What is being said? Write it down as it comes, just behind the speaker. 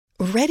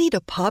Ready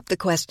to pop the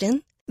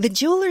question? The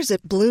jewelers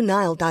at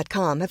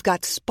BlueNile.com have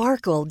got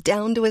sparkle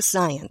down to a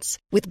science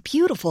with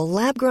beautiful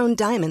lab-grown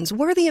diamonds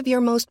worthy of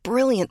your most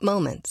brilliant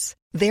moments.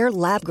 Their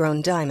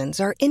lab-grown diamonds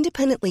are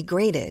independently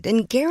graded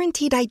and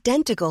guaranteed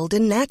identical to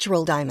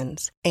natural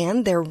diamonds,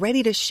 and they're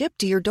ready to ship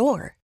to your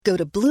door. Go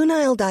to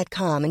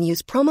BlueNile.com and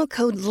use promo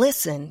code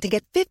LISTEN to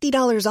get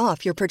 $50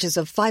 off your purchase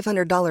of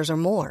 $500 or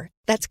more.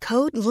 That's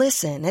code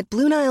LISTEN at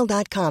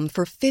BlueNile.com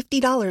for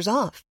 $50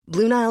 off.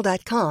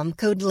 BlueNile.com,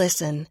 code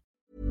LISTEN.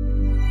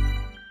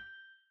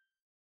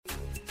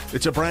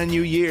 It's a brand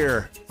new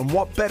year, and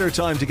what better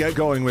time to get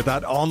going with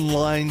that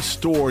online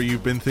store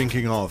you've been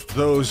thinking of?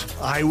 Those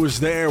 "I was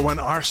there when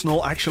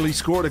Arsenal actually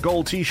scored a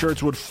goal"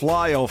 t-shirts would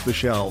fly off the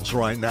shelves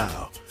right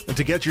now. And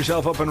to get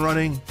yourself up and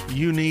running,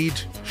 you need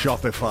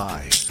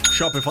Shopify.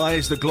 Shopify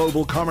is the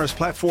global commerce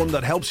platform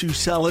that helps you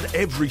sell at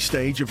every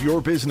stage of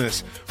your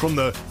business. From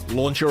the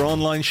launch your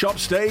online shop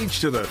stage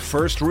to the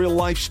first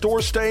real-life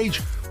store stage,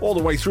 all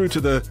the way through to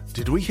the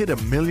 "did we hit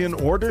 1 million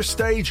orders"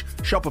 stage,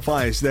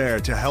 Shopify is there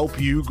to help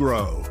you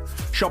grow.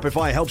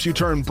 Shopify helps you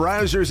turn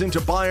browsers into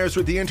buyers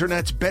with the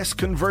internet's best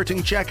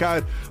converting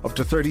checkout, up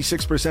to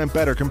 36%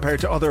 better compared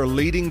to other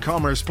leading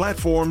commerce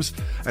platforms,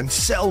 and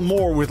sell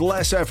more with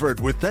less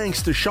effort with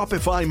thanks to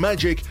Shopify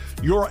Magic,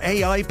 your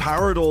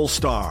AI-powered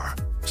all-star.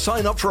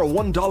 Sign up for a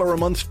 $1 a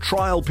month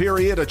trial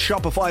period at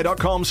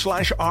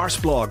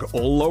shopify.com/arseblog,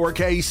 all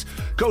lowercase.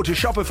 Go to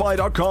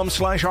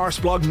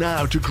shopify.com/arseblog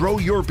now to grow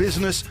your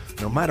business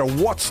no matter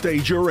what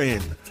stage you're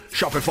in.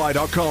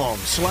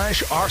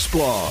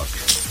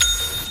 Shopify.com/arseblog.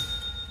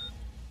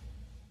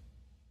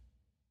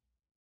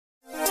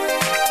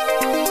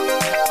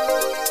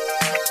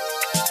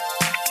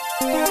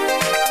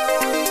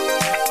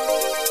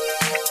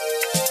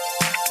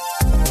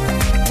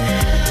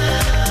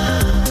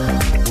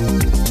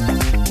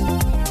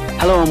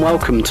 Hello and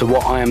welcome to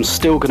what I am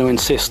still going to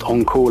insist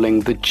on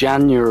calling the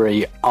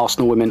January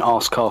Arsenal Women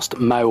Arsecast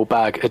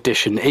Mailbag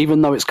Edition.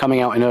 Even though it's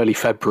coming out in early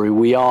February,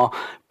 we are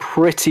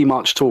pretty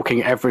much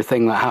talking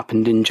everything that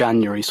happened in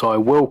January. So I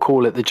will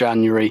call it the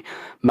January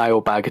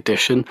Mailbag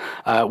Edition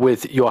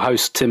with your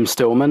host, Tim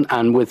Stillman.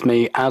 And with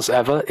me, as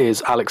ever,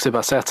 is Alex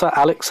Ibaceta.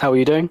 Alex, how are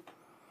you doing?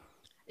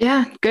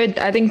 Yeah, good.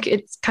 I think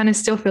it kind of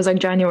still feels like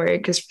January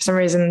because for some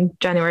reason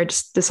January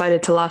just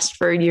decided to last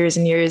for years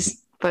and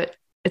years. But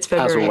it's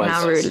February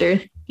now,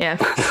 really. Yeah.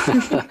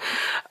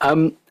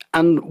 And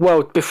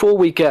well, before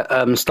we get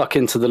stuck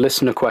into the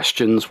listener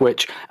questions,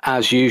 which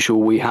as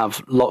usual we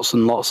have lots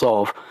and lots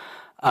of,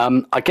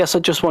 I guess I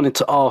just wanted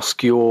to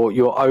ask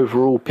your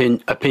overall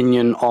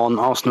opinion on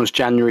Arsenal's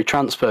January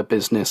transfer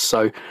business.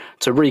 So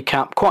to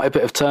recap, quite a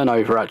bit of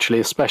turnover actually,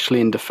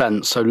 especially in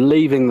defence. So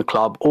leaving the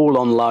club all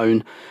on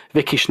loan,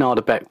 Vicky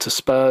Schneiderbeck to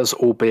Spurs,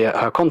 albeit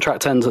her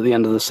contract ends at the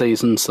end of the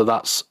season, so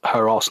that's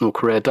her Arsenal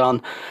career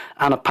done.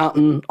 Anna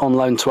Patten on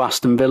loan to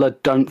Aston Villa.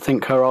 Don't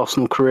think her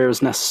Arsenal career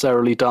is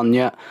necessarily done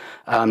yet.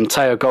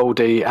 Taya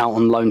Goldie out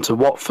on loan to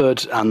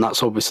Watford, and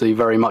that's obviously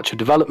very much a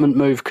development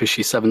move because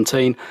she's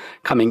 17.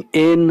 Coming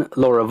in,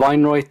 Laura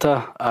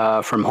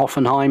Weinreuter from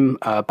Hoffenheim,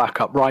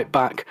 backup right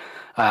back.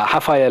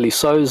 Rafaeli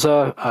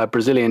Souza,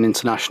 Brazilian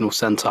international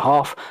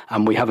centre-half,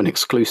 and we have an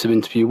exclusive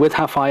interview with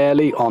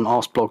Rafaeli on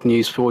Arsblog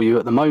News for you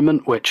at the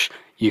moment, which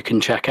you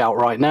can check out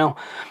right now.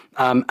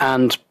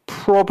 And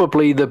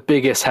probably the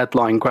biggest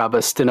headline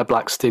grabber, Stina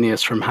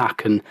Blackstenius from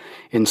Häcken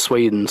in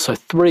Sweden. So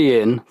 3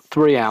 in,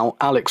 3 out.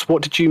 Alex,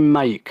 what did you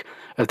make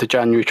of the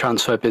January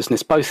transfer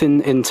business, both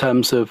in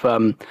terms of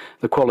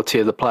the quality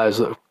of the players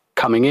that are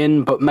coming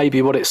in, but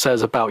maybe what it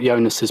says about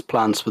Jonas's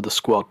plans for the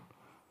squad?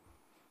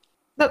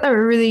 I thought they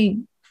were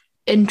really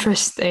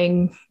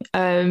interesting.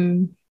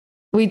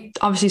 We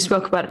obviously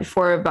spoke about it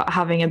before about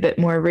having a bit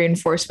more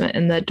reinforcement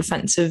in the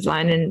defensive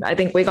line, and I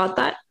think we got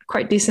that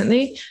quite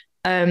decently.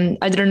 I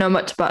didn't know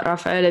much about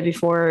Rafaela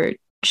before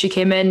she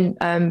came in,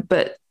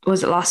 but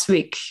was it last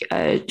week?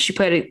 She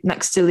played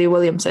next to Leah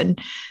Williamson,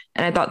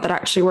 and I thought that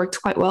actually worked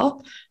quite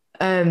well.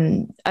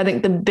 I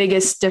think the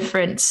biggest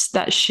difference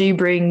that she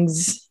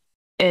brings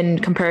in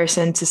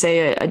comparison to,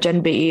 say, a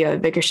Jen Beattie, a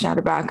Vicker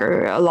Schneiderbeck,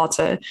 or a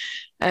Lotte,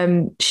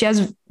 she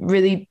has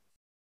really,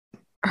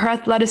 her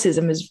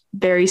athleticism is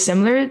very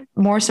similar,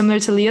 more similar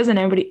to Leah's than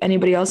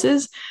anybody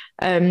else's.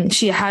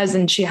 She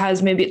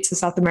has, maybe it's a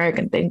South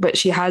American thing, but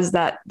she has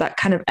that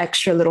kind of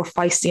extra little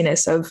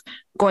feistiness of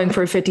going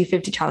for a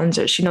 50-50 challenge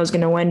that she knows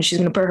going to win. She's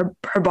going to put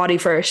her body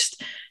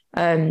first.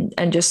 And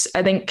just,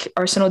 I think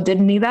Arsenal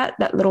did need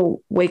that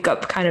little wake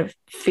up kind of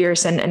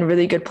fierce and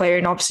really good player.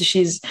 And obviously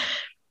she's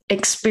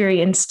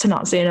experienced, to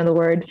not say another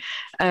word.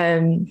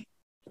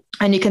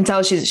 And you can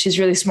tell she's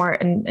really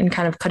smart and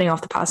kind of cutting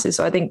off the passes.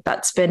 So I think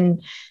that's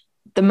been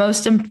the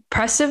most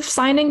impressive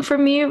signing for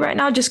me right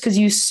now, just because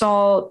you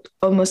saw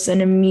almost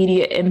an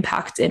immediate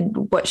impact in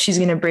what she's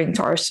going to bring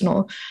to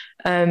Arsenal.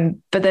 But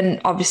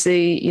then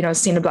obviously,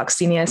 Stina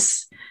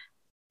Blackstenius,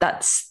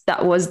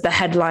 that was the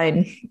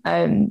headline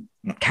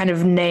kind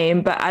of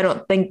name, but I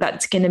don't think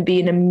that's going to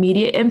be an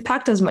immediate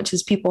impact as much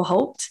as people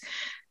hoped.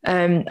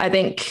 I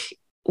think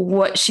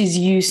what she's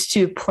used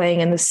to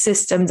playing in, the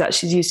systems that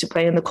she's used to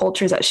playing in, the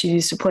cultures that she's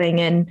used to playing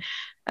in.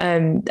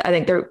 I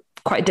think they're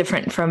quite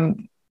different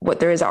from what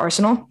there is at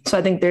Arsenal. So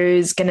I think there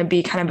is going to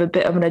be kind of a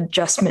bit of an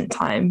adjustment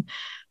time.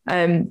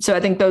 So I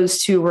think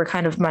those two were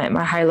kind of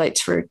my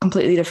highlights for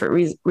completely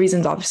different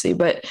reasons, obviously.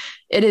 But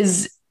it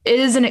is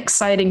an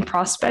exciting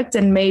prospect,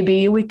 and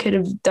maybe we could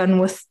have done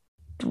with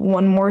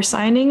one more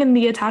signing in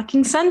the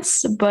attacking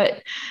sense.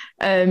 But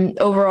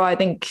overall, I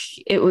think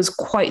it was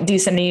quite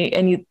decent.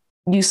 And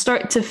you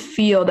start to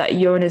feel that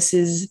Jonas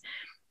is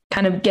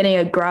kind of getting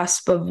a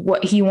grasp of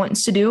what he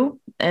wants to do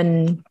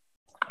and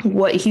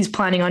what he's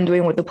planning on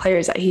doing with the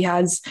players that he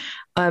has.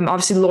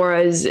 Obviously,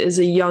 Laura is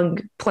a young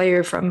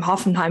player from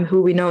Hoffenheim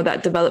who we know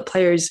that develop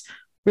players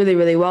really,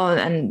 really well.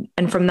 And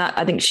from that,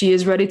 I think she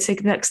is ready to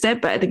take the next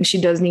step, but I think she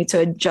does need to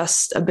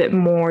adjust a bit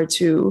more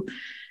to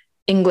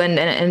England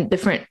and a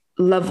different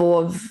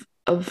level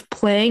of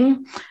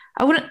playing.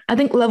 I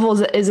think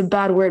level is a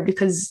bad word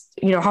because,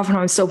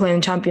 Hoffenheim is still playing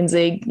the Champions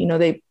League.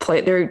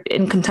 They're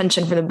in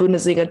contention for the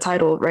Bundesliga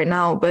title right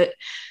now, but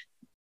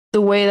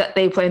the way that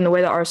they play and the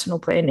way that Arsenal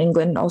play in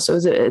England also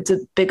it's a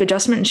big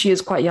adjustment, and she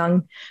is quite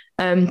young.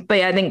 But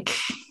yeah, I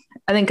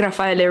think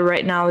Rafaela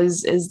right now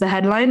is the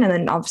headline, and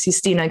then obviously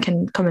Stina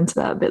can come into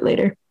that a bit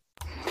later.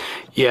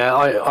 Yeah,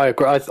 I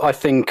agree. I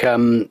think, I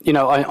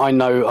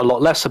know a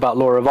lot less about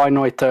Laura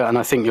Weinreuther, and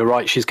I think you're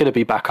right. She's going to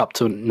be back up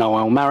to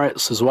Noelle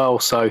Maritz as well.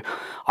 So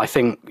I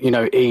think,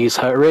 ease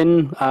her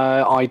in,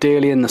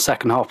 ideally in the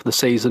second half of the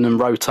season, and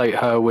rotate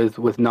her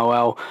with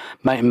Noelle.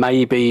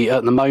 Maybe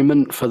at the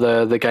moment for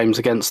the games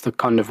against the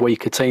kind of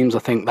weaker teams, I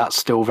think that's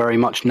still very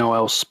much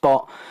Noelle's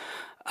spot.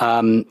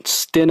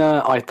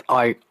 Stina,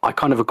 I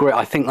kind of agree.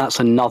 I think that's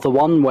another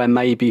one where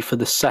maybe for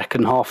the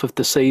second half of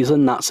the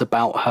season, that's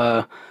about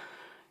her,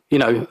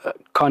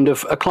 kind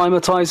of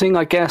acclimatizing,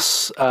 I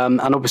guess.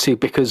 And obviously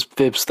because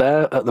Viv's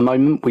there at the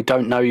moment, we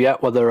don't know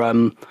yet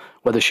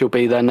whether she'll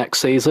be there next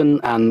season.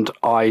 And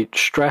I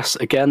stress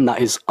again, that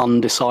is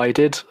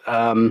undecided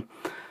for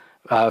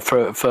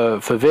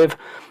Viv.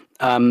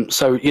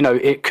 So,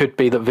 it could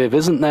be that Viv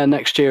isn't there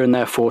next year, and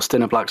therefore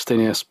Stina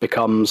Blackstenius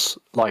becomes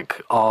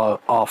like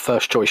our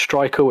first choice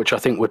striker, which I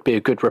think would be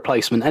a good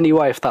replacement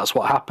anyway, if that's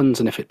what happens.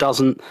 And if it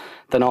doesn't,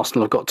 then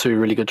Arsenal have got two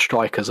really good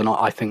strikers, and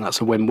I think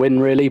that's a win-win,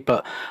 really.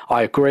 But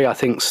I agree. I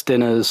think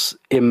Stina's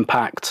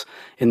impact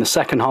in the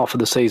second half of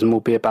the season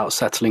will be about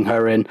settling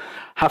her in.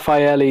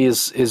 Rafaeli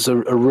is a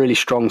really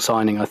strong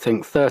signing, I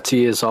think. 30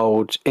 years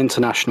old,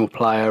 international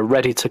player,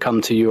 ready to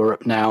come to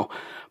Europe now.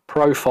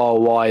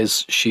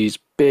 Profile-wise, she's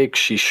big,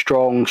 she's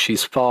strong,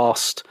 she's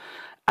fast,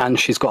 and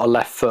she's got a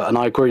left foot. And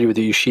I agree with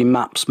you, she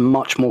maps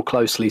much more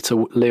closely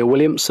to Leah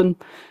Williamson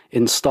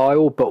in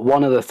style. But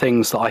one of the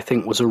things that I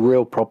think was a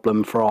real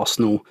problem for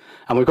Arsenal,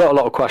 and we've got a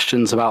lot of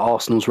questions about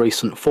Arsenal's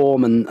recent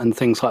form and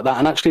things like that.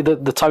 And actually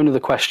the tone of the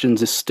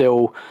questions is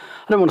still,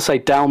 I don't want to say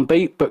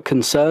downbeat, but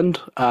concerned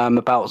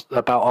about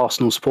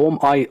Arsenal's form.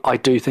 I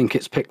do think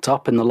it's picked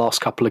up in the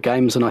last couple of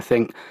games, and I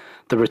think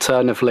the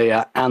return of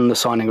Leah and the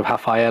signing of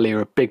Rafaeli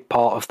are a big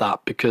part of that,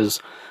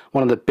 because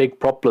one of the big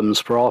problems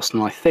for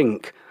Arsenal, I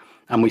think,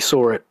 and we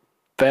saw it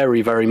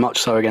very, very much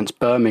so against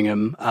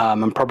Birmingham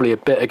and probably a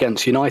bit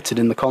against United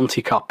in the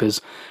Conti Cup,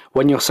 is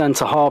when your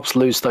centre-halves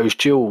lose those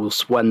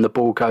duels when the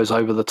ball goes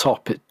over the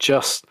top,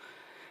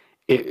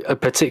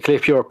 particularly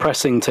if you're a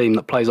pressing team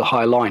that plays a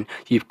high line,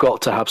 you've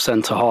got to have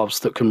centre-halves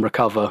that can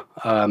recover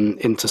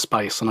into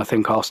space. And I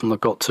think Arsenal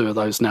have got two of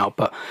those now.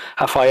 But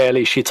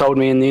Rafaeli, she told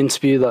me in the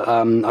interview that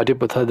I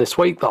did with her this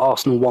week that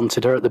Arsenal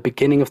wanted her at the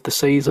beginning of the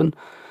season.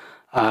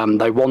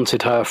 They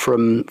wanted her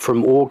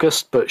from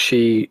August, but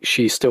she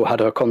still had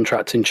her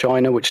contract in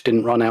China, which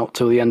didn't run out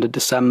till the end of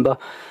December.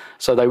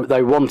 So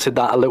they wanted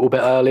that a little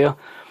bit earlier.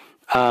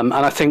 And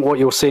I think what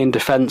you'll see in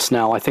defence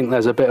now, I think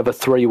there's a bit of a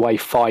three-way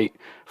fight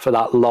for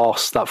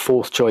that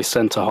fourth choice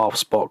centre-half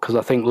spot, because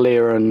I think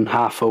Leah and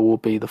Hafa will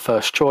be the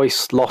first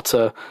choice.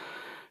 Lotta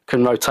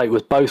can rotate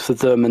with both of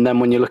them. And then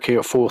when you're looking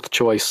at fourth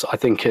choice, I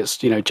think it's,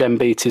 Jen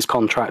Beattie's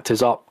contract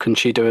is up. Can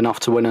she do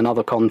enough to win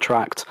another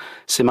contract?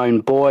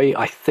 Simone Boy,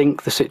 I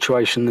think the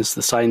situation is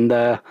the same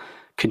there.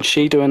 Can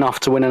she do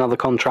enough to win another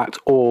contract?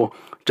 Or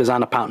does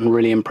Anna Patton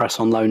really impress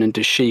on loan, and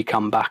does she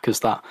come back as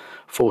that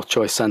fourth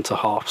choice centre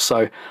half?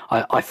 So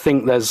I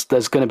think there's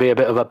going to be a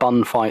bit of a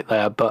bun fight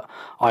there, but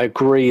I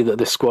agree that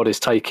this squad is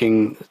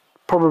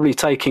probably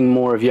taking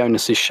more of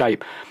Jonas's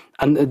shape.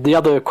 And the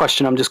other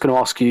question I'm just going to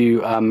ask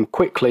you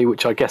quickly,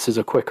 which I guess is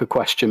a quicker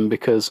question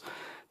because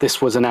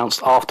this was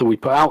announced after we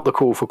put out the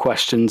call for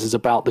questions, is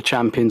about the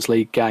Champions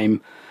League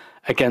game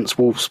against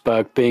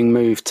Wolfsburg being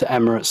moved to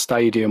Emirates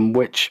Stadium,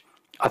 which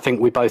I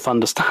think we both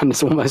understand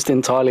is almost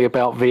entirely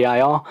about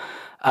VAR.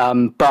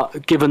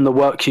 But given the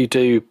work you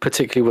do,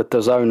 particularly with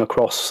DAZN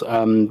across,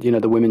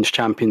 the Women's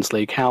Champions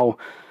League, how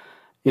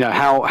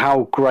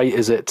great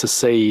is it to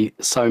see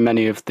so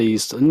many of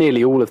these,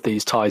 nearly all of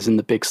these ties in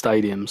the big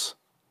stadiums?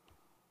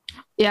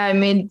 Yeah, I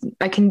mean,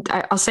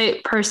 I'll say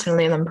it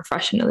personally and then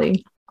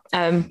professionally.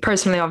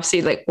 Personally,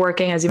 obviously, like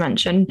working, as you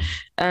mentioned,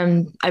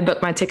 I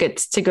booked my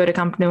tickets to go to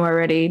Camp Nou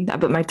already. I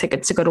booked my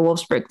tickets to go to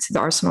Wolfsburg to the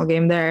Arsenal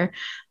game there.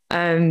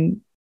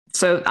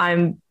 So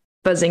I'm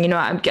buzzing. You know,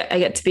 I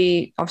get to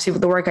be, obviously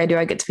with the work I do,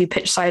 I get to be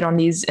pitch side in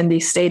these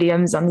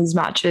stadiums, on these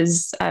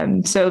matches.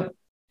 So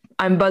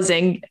I'm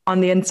buzzing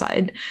on the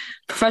inside.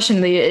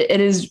 Professionally,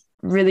 it is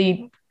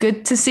really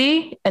good to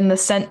see, in the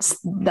sense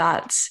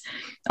that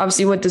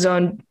obviously with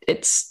DAZN,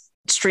 it's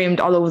streamed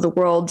all over the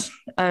world.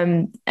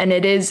 And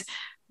it's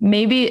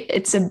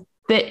a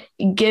bit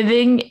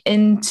giving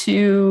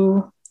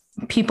into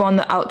people on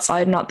the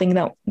outside not thinking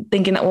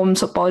that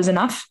women's football is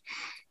enough.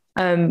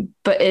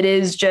 But it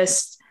is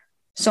just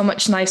so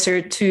much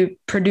nicer to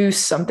produce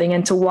something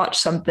and to watch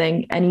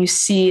something, and you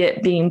see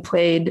it being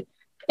played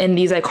in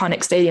these iconic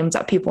stadiums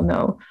that people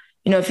know.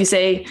 You know, if you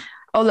say,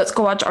 oh, let's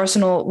go watch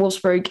Arsenal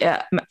Wolfsburg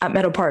at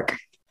Meadow Park,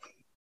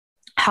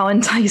 how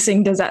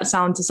enticing does that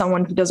sound to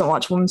someone who doesn't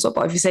watch women's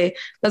football? If you say,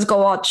 let's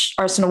go watch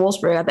Arsenal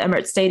Wolfsburg at the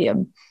Emirates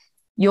Stadium,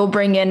 you'll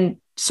bring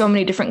in so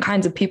many different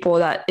kinds of people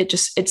that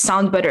it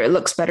sounds better, it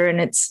looks better,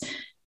 and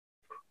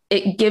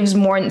it gives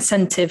more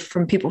incentive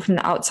from people from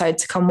the outside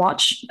to come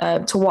watch,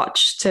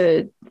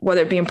 to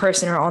whether it be in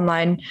person or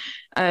online.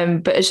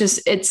 But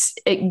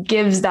it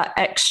gives that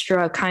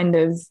extra kind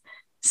of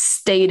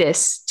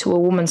status to a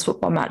women's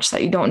football match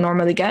that you don't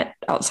normally get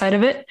outside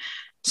of it.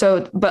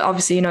 So, but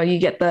obviously, you know, you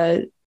get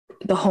the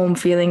home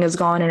feeling is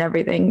gone and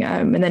everything.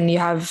 And then you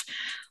have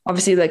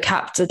obviously the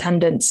capped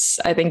attendance,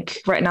 I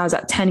think right now is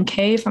at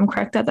 10K, if I'm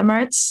correct, at the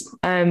Emirates.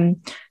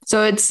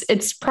 So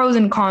it's pros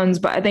and cons,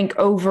 but I think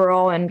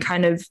overall, and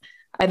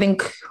I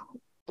think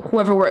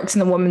whoever works in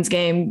the women's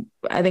game,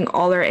 I think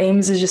all their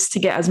aims is just to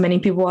get as many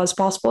people as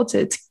possible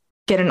to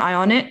get an eye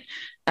on it.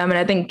 And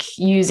I think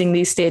using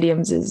these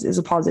stadiums is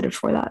a positive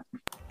for that.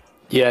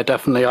 Yeah,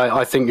 definitely.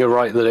 I think you're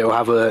right that it will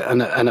have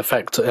an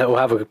effect. It will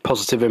have a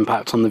positive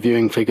impact on the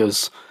viewing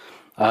figures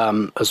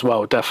as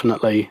well,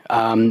 definitely.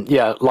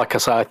 Yeah, like I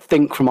say, I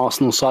think from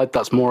Arsenal's side,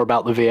 that's more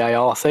about the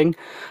VAR thing.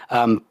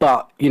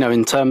 But, you know,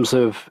 in terms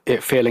of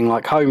it feeling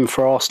like home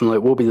for Arsenal,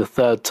 it will be the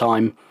third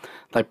time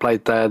they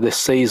played there this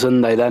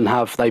season.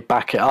 They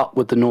back it up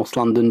with the North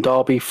London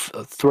derby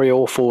 3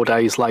 or 4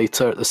 days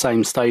later at the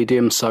same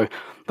stadium. So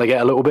they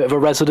get a little bit of a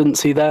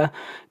residency there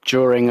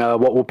during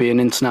what will be an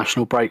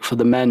international break for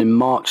the men in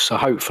March. So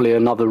hopefully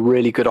another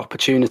really good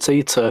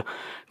opportunity to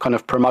kind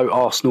of promote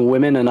Arsenal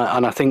women. And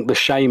I think the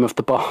shame of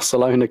the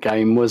Barcelona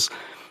game was,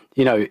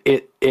 you know,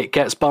 it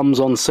gets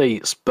bums on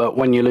seats, but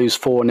when you lose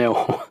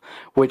 4-0,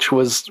 which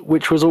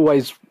was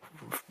always,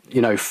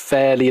 you know,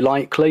 fairly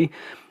likely,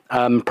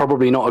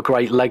 probably not a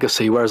great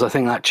legacy. Whereas I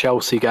think that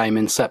Chelsea game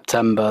in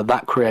September,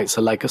 that creates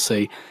a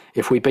legacy.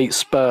 If we beat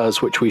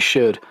Spurs, which we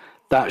should,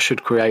 that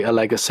should create a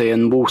legacy.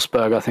 And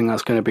Wolfsburg, I think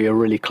that's going to be a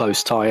really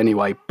close tie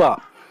anyway.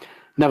 But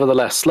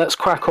nevertheless, let's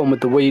crack on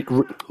with the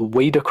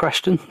reader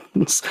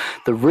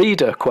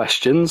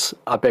questions,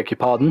 I beg your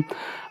pardon.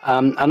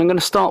 And I'm going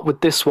to start with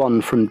this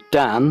one from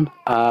Dan.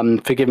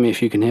 Forgive me if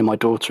you can hear my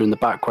daughter in the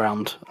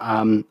background.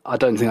 I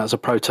don't think that's a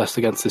protest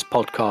against this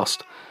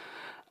podcast.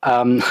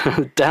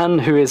 Dan,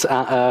 who is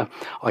at,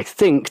 I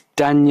think,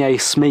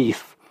 Danye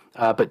Smith,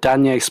 but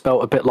Danye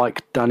spelt a bit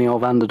like Daniel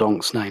van der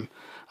Donk's name.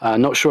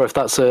 Not sure if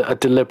that's a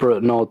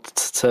deliberate nod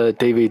to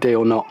DVD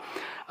or not.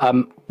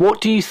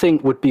 What do you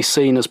think would be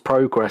seen as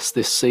progress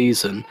this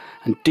season?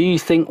 And do you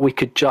think we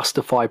could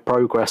justify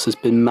progress has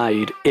been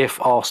made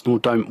if Arsenal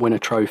don't win a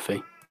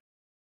trophy?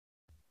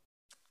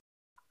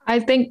 I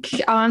think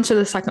I'll answer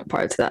the second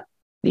part to that.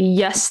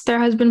 Yes, there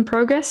has been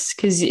progress,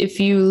 because if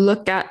you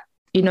look at,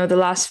 you know, the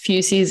last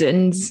few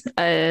seasons,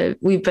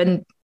 we've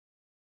been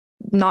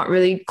not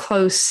really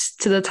close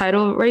to the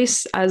title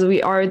race as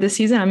we are this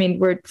season. I mean,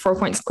 we're 4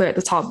 points clear at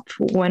the top.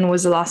 When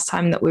was the last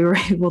time that we were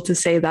able to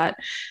say that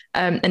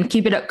and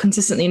keep it up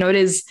consistently? You know, it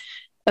is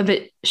a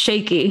bit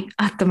shaky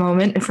at the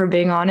moment, if we're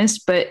being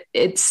honest, but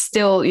it's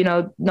still, you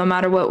know, no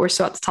matter what, we're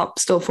still at the top,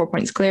 still 4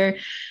 points clear.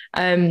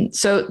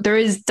 So there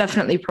is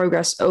definitely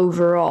progress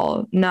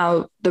overall.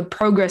 Now, the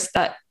progress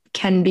that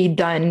can be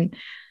done,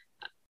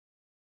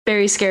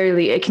 very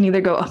scarily, it can either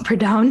go up or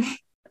down.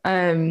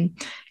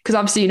 Because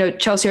obviously, you know,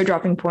 Chelsea are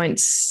dropping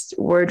points,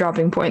 we're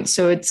dropping points,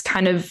 so it's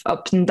kind of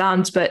ups and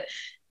downs, but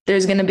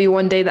there's going to be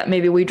one day that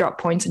maybe we drop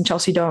points and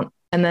Chelsea don't,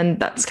 and then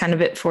that's kind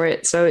of it for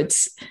it. So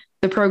it's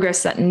the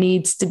progress that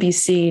needs to be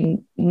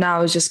seen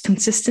now is just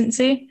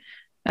consistency,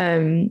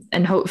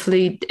 and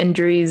hopefully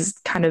injuries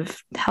kind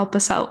of help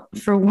us out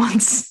for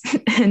once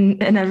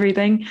and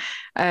everything.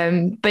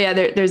 But yeah,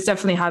 there's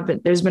definitely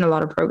there's been a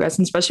lot of progress,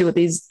 and especially with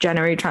these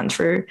January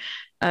transfer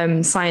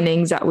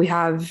signings that we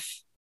have,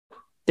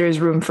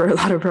 there's room for a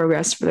lot of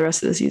progress for the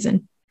rest of the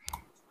season.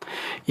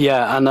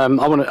 Yeah, and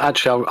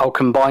I'll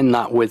combine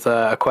that with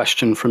a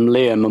question from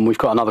Liam, and we've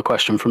got another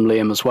question from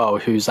Liam as well,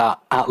 who's at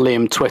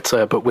Liam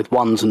Twitter, but with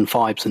 1s and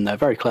 5s in there.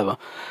 Very clever.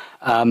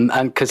 And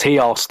because he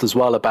asked as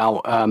well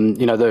about,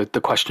 you know,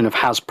 the question of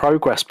has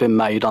progress been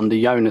made under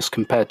Jonas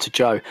compared to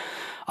Joe?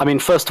 I mean,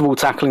 first of all,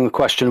 tackling the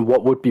question of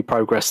what would be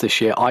progress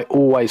this year, I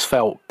always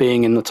felt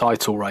being in the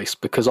title race,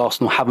 because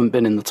Arsenal haven't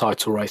been in the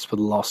title race for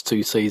the last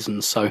 2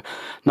 seasons. So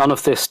none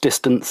of this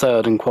distant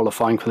third and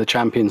qualifying for the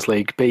Champions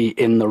League, be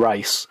in the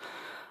race.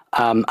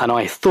 And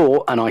I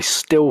thought, and I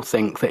still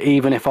think, that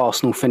even if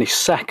Arsenal finish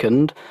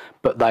second,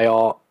 but they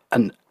are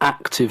an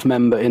active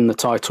member in the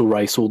title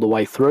race all the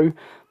way through,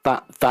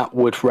 that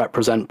would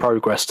represent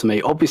progress to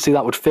me. Obviously,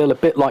 that would feel a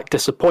bit like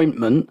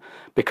disappointment,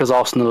 because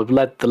Arsenal have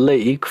led the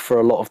league for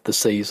a lot of the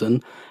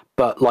season.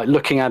 But like,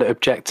 looking at it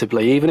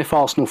objectively, even if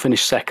Arsenal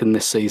finish second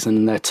this season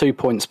and they're 2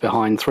 points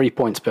behind, 3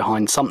 points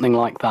behind, something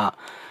like that,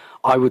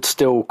 I would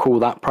still call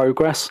that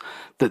progress.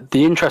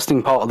 The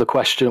interesting part of the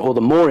question, or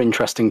the more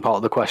interesting part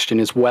of the question,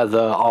 is whether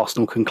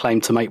Arsenal can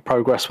claim to make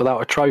progress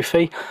without a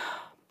trophy.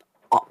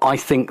 I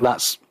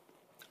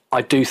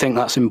do think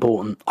that's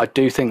important. I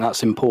do think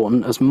that's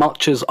important. As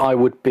much as I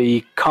would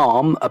be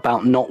calm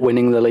about not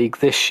winning the league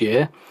this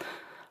year,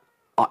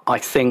 I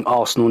think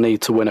Arsenal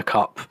need to win a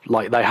cup.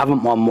 Like, they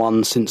haven't won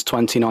one since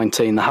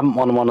 2019. They haven't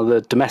won one of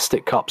the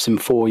domestic cups in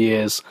 4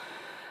 years.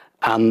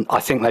 And I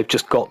think they've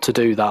just got to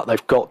do that.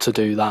 They've got to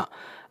do that.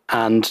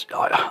 And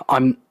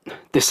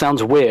this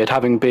sounds weird,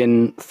 having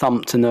been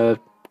thumped in a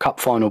cup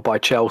final by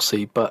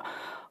Chelsea, but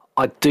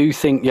I do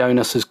think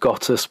Jonas has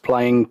got us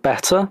playing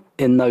better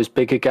in those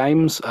bigger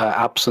games,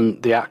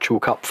 absent the actual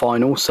cup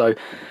final. So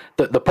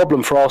the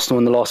problem for Arsenal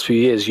in the last few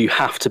years, you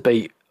have to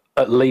beat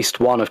at least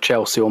one of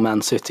Chelsea or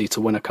Man City to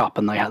win a cup,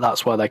 and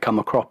that's why they come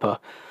a cropper.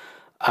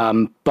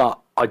 But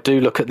I do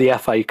look at the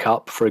FA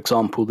Cup, for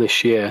example,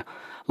 this year.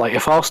 Like,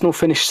 if Arsenal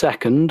finished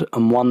second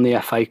and won the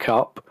FA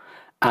Cup,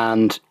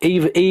 and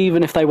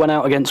even if they went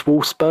out against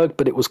Wolfsburg,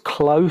 but it was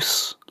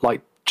close,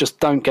 like, just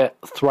don't get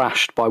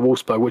thrashed by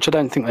Wolfsburg, which I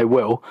don't think they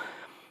will,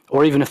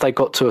 or even if they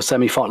got to a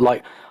semi-final,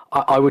 like,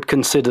 I would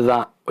consider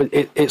that,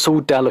 it's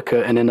all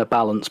delicate and in a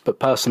balance, but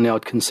personally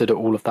I'd consider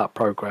all of that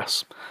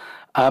progress.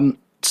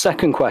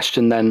 Second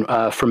question then,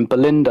 from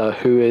Belinda,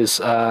 whose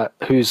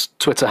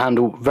Twitter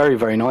handle, very,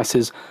 very nice,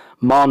 is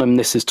Marnham,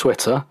 this is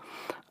Twitter.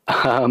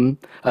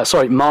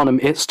 Marnham,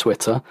 it's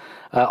Twitter.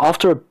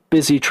 After a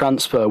busy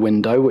transfer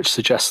window, which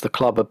suggests the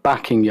club are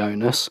backing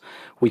Jonas,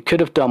 we could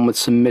have done with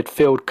some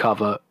midfield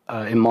cover,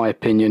 in my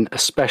opinion,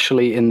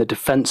 especially in the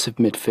defensive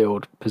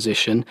midfield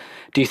position.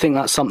 Do you think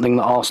that's something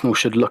that Arsenal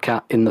should look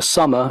at in the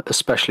summer,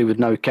 especially with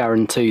no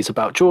guarantees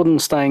about Jordan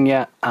staying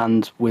yet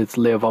and with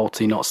Lia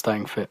Volti not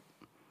staying fit?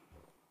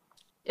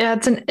 Yeah,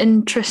 it's an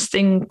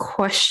interesting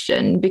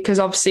question, because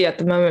obviously at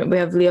the moment we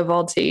have Lia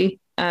Volti,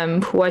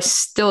 who I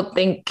still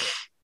think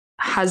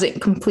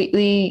hasn't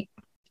completely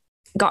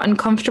gotten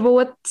comfortable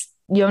with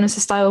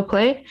Jonas' style of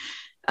play.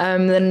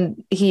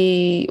 Then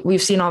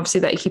we've seen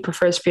obviously that he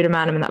prefers Frida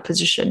Maanum in that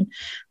position.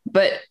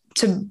 But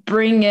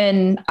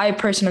I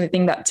personally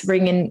think that to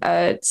bring in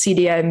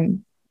CDM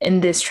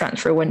in this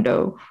transfer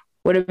window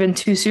would have been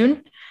too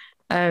soon.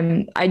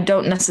 I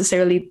don't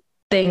necessarily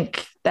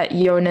think that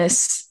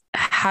Jonas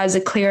has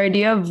a clear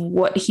idea of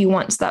what he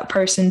wants that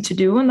person to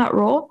do in that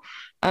role.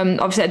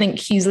 Obviously, I think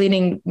he's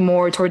leaning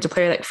more towards a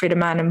player like Frida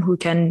Maanum, who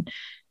can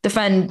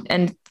defend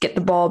and get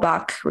the ball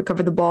back,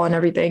 recover the ball and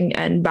everything,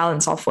 and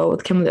balance off well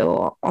with Kim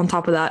Little on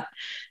top of that.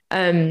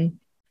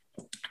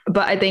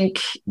 But I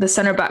think the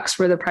center backs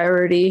were the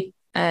priority,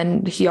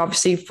 and he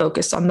obviously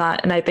focused on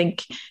that. And I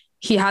think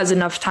he has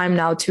enough time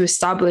now to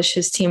establish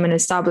his team and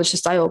establish a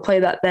style of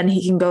play that then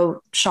he can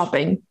go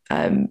shopping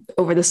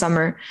over the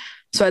summer.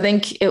 So I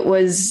think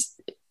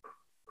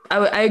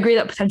I agree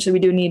that potentially we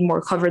do need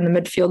more cover in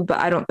the midfield, but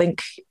I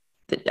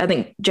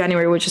think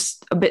January was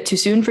just a bit too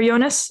soon for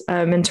Jonas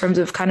in terms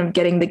of kind of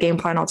getting the game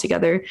plan all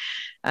together.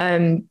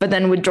 But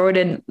then with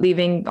Jordan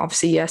leaving,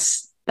 obviously,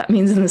 yes, that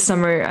means in the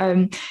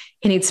summer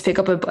he needs to pick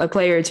up a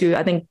player or two.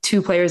 I think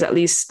 2 players at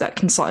least that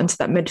can slot into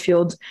that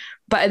midfield.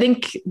 But I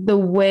think the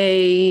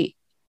way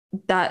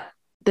that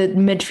the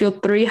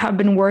midfield 3 have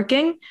been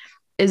working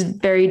is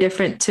very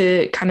different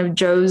to kind of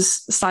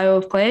Joe's style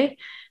of play.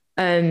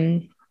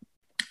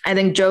 I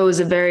think Joe is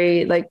a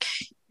very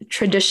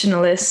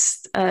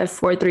traditionalist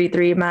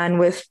 4-3-3 man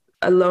with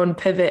a lone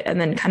pivot and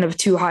then kind of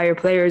 2 higher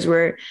players,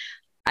 where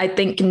I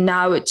think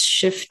now it's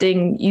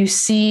shifting. You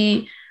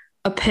see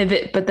a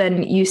pivot, but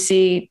then you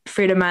see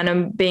Frida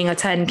Maanum being a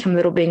 10, Kim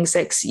Little being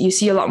 6. You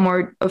see a lot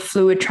more of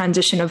fluid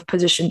transition of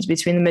positions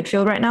between the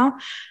midfield right now.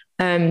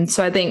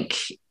 So I think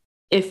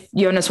if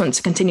Jonas wants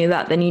to continue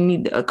that, then you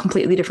need a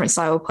completely different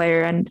style of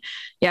player. And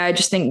yeah, I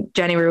just think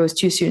January was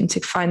too soon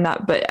to find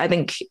that. But I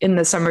think in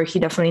the summer, he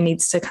definitely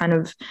needs to kind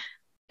of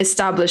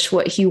establish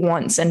what he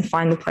wants and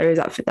find the players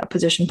that fit that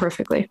position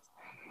perfectly.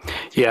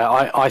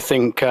 Yeah, I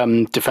think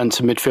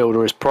defensive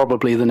midfielder is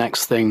probably the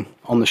next thing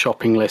on the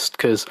shopping list,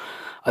 because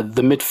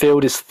the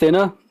midfield is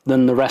thinner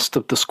than the rest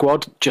of the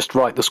squad. Just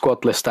write the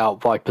squad list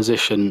out by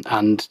position,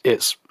 and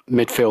it's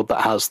midfield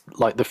that has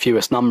the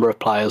fewest number of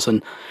players,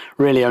 and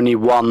really only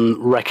one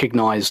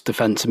recognised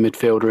defensive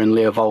midfielder in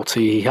Lia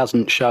Volti. He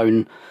hasn't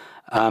shown,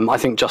 I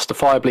think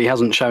justifiably,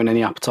 hasn't shown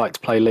any appetite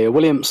to play Leah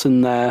Williamson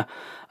there.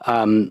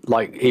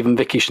 Even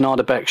Vicky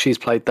Schneiderbeck, she's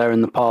played there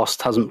in the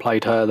past, hasn't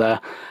played her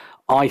there.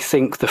 I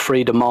think the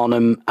Frida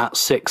Maanum at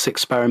 6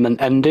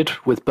 experiment ended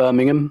with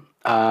Birmingham.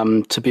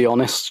 To be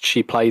honest,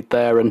 she played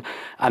there, and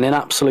in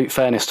absolute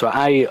fairness to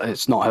her, A,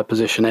 it's not her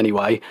position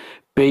anyway.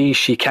 B,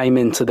 she came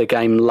into the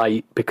game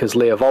late because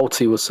Leah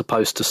Volti was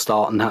supposed to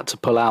start and had to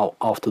pull out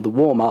after the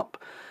warm-up.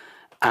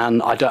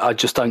 And I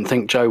just don't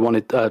think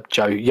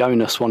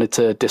Jonas wanted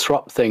to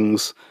disrupt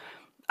things.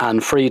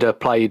 And Frida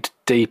played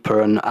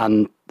deeper,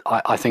 and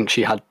I think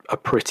she had a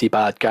pretty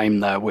bad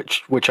game there,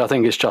 which I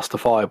think is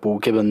justifiable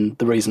given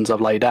the reasons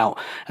I've laid out.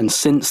 And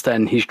since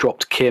then, he's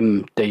dropped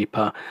Kim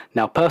deeper.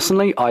 Now,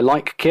 personally, I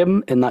like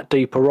Kim in that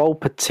deeper role,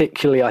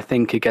 particularly, I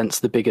think,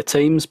 against the bigger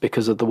teams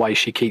because of the way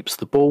she keeps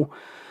the ball.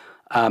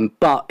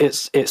 But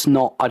it's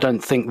not, I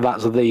don't think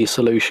that's the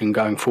solution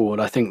going forward.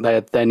 I think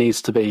there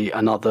needs to be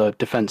another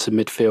defensive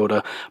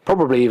midfielder,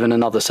 probably even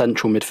another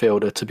central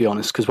midfielder, to be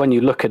honest, because when you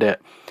look at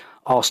it,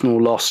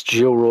 Arsenal lost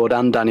Gilroyd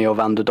and Daniel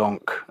van der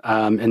Donk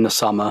in the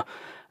summer,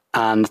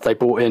 and they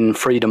brought in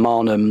Frida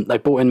Maanum, they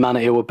brought in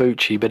Mana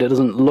Iwabuchi, but it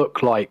doesn't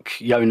look like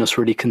Jonas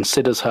really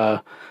considers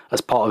her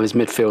as part of his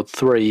midfield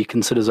three. He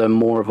considers her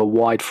more of a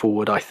wide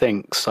forward, I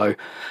think. So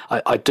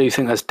I do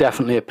think there's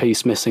definitely a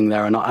piece missing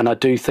there, and I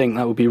do think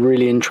that would be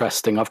really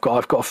interesting. I've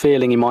got a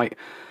feeling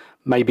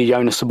maybe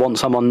Jonas would want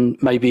someone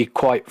maybe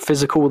quite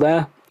physical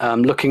there.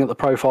 Looking at the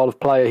profile of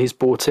player he's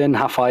brought in,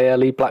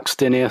 Hafaeli,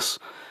 Blackstenius.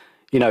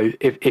 You know,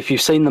 if you've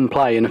seen them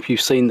play, and if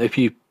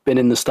you've been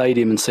in the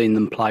stadium and seen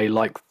them play,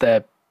 like,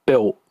 they're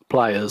built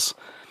players,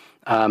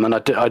 and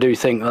I do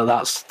think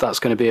that's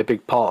going to be a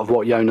big part of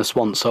what Jonas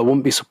wants. So I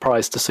wouldn't be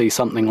surprised to see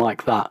something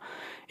like that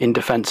in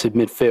defensive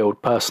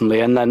midfield, personally.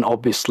 And then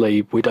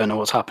obviously we don't know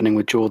what's happening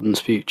with Jordan's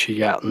future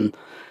yet, and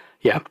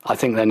yeah, I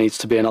think there needs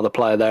to be another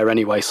player there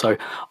anyway. So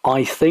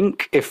I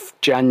think if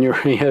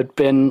January had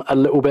been a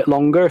little bit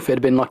longer, if it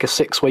had been like a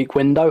 6-week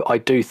window, I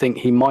do think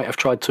he might have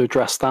tried to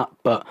address that,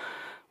 but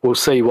we'll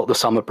see what the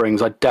summer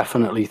brings. I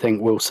definitely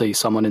think we'll see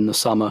someone in the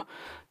summer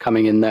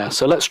coming in there.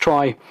 So let's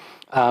try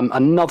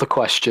another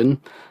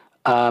question.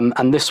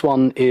 And this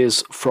one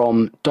is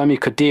from Domi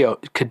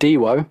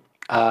Kadiwo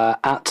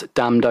at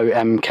Damdo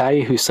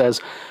MK, who says,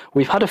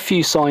 we've had a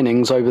few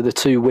signings over the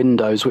 2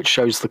 windows, which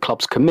shows the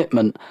club's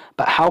commitment,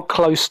 but how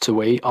close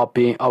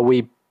are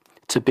we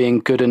to being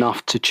good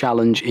enough to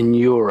challenge in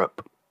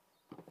Europe?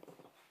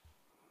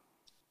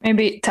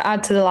 Maybe to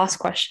add to the last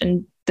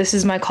question, this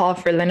is my call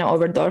for Lena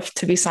Oberdorf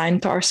to be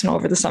signed to Arsenal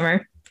over the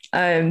summer.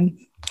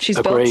 She's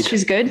Agreed. built,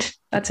 she's good.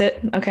 That's it.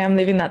 Okay, I'm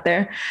leaving that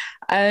there.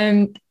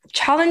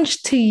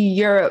 Challenge to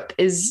Europe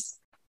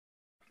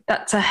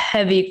that's a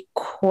heavy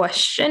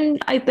question,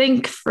 I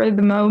think, for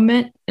the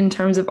moment in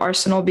terms of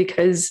Arsenal,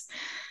 because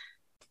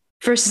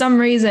for some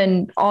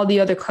reason, all the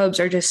other clubs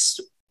are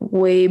just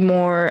way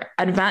more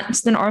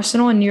advanced than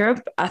Arsenal in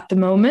Europe at the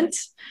moment.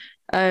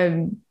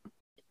 And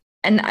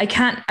I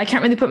can't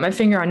really put my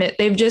finger on it.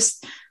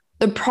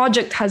 The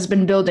project has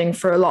been building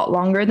for a lot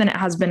longer than it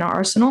has been at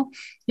Arsenal.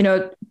 You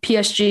know,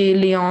 PSG,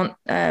 Lyon,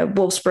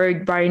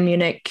 Wolfsburg, Bayern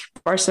Munich,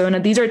 Barcelona,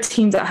 these are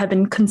teams that have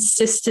been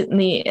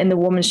consistently in the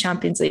Women's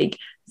Champions League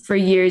for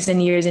years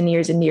and years and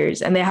years and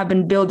years. And they have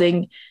been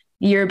building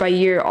year by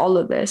year all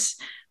of this.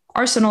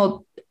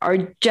 Arsenal are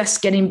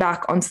just getting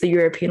back onto the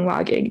European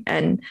wagon,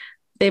 and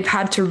they've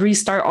had to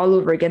restart all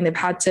over again. They've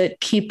had to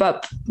keep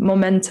up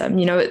momentum.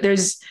 You know,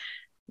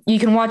 you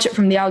can watch it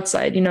from the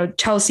outside. You know,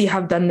 Chelsea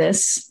have done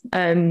this,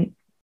 and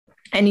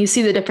you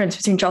see the difference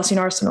between Chelsea and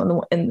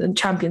Arsenal in the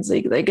Champions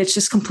League. Like, it's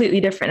just completely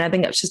different. I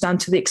think that's just down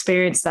to the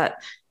experience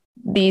that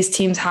these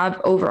teams have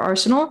over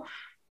Arsenal.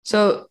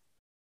 So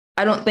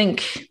I don't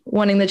think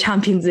winning the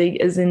Champions League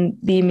is in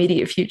the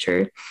immediate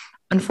future,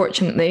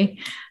 unfortunately.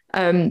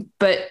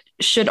 But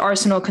should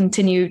Arsenal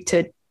continue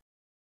to,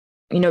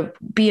 you know,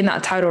 be in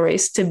that title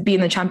race, to be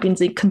in the Champions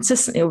League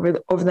consistently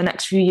over the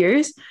next few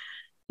years,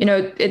 you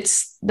know,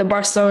 it's the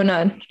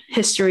Barcelona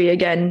history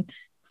again.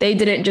 They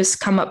didn't just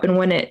come up and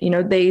win it. You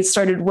know, they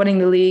started winning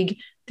the league.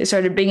 They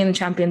started being in the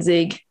Champions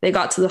League. They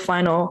got to the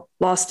final,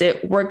 lost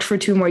it, worked for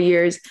 2 more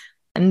years,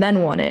 and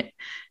then won it.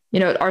 You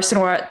know,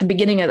 Arsenal are at the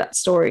beginning of that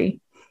story.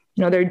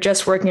 You know, they're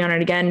just working on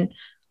it again.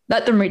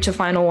 Let them reach a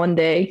final one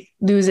day,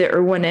 lose it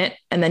or win it,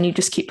 and then you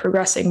just keep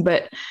progressing.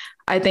 But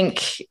I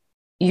think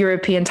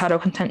European title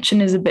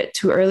contention is a bit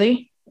too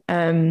early.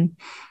 It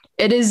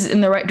is in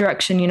the right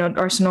direction. You know,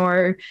 Arsenal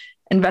are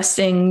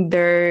investing,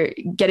 they're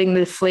getting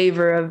the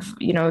flavor of,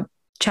 you know,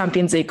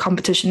 Champions League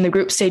competition. The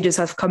group stages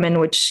have come in,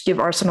 which give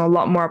Arsenal a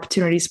lot more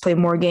opportunities to play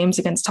more games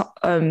against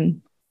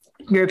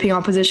European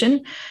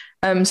opposition.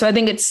 So I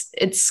think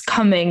it's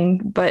coming,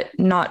 but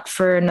not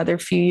for another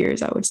few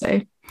years, I would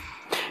say.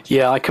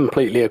 Yeah, I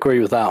completely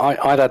agree with that.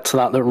 I'd add to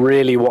that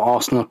really what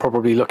Arsenal are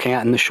probably looking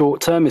at in the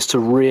short term is to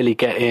really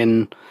get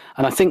in,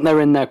 and I think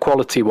they're in there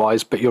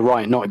quality-wise, but you're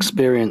right, not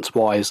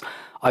experience-wise.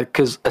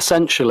 Because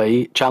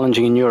essentially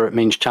challenging in Europe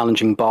means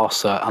challenging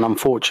Barca, and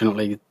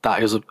unfortunately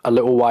that is a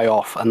little way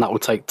off, and that will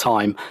take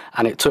time,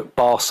 and it took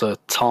Barca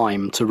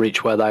time to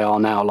reach where they are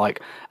now.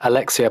 Like,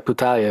 Alexia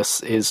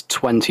Putellas is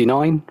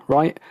 29,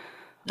 right?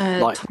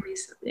 27,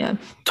 yeah.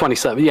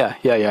 27,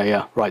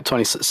 yeah, right,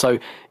 27. So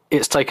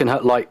it's taken her,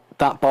 like,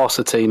 that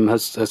Barca team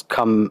has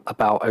come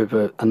about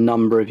over a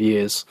number of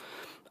years.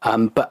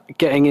 But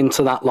getting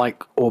into that,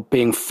 or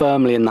being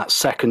firmly in that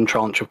second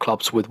tranche of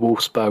clubs with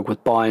Wolfsburg,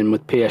 with Bayern,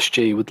 with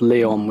PSG, with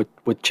Lyon,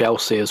 with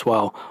Chelsea as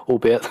well,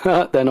 albeit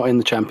they're not in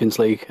the Champions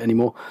League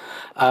anymore.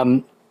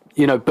 But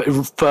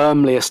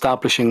firmly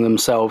establishing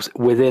themselves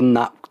within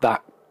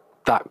that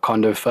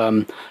kind of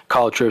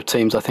cadre of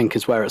teams, I think,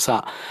 is where it's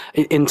at.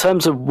 In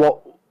terms of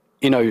what,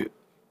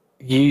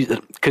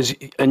 because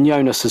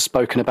Jonas has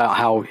spoken about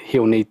how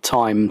he'll need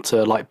time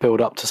to build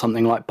up to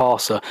something like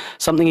Barca.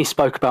 Something he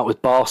spoke about with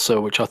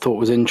Barca, which I thought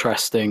was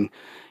interesting.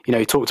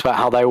 He talked about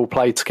how they all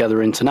play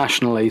together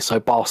internationally, so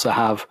Barca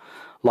have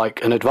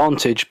an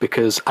advantage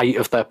because 8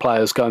 of their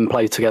players go and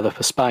play together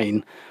for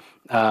Spain.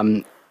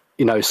 So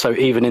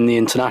even in the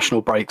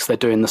international breaks, they're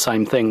doing the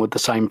same thing with the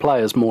same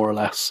players, more or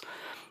less.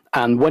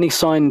 And when he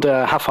signed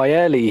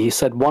Raffaeli, he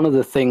said one of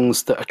the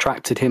things that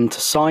attracted him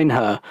to sign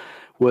her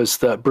was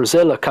that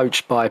Brazil are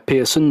coached by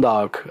Pia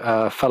Sundhage,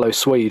 a fellow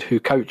Swede, who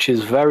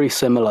coaches very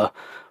similar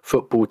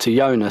football to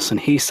Jonas. And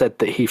he said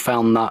that he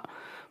found that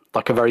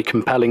a very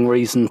compelling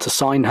reason to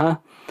sign her.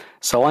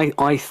 So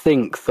I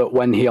think that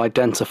when he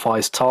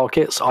identifies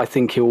targets, I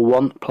think he'll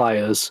want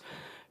players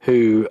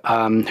who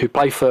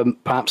play for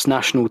perhaps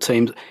national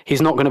teams.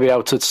 He's not going to be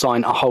able to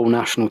sign a whole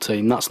national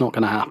team. That's not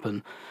going to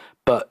happen.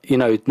 But,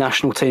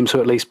 national teams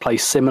who at least play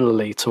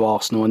similarly to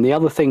Arsenal. And the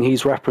other thing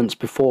he's referenced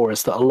before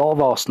is that a lot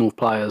of Arsenal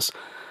players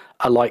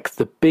are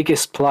the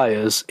biggest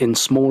players in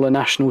smaller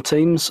national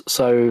teams.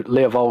 So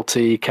Leo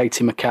Volti,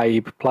 Katie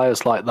McCabe,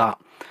 players like that,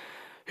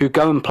 who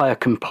go and play a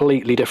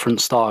completely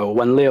different style.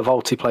 When Leo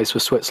Volti plays for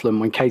Switzerland,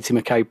 when Katie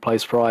McCabe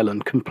plays for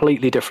Ireland,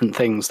 completely different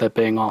things they're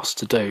being asked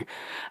to do.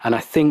 And I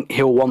think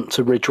he'll want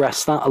to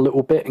redress that a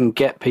little bit and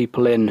get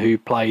people in who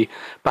play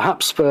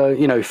perhaps for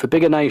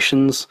bigger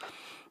nations,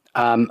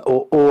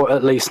 or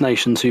at least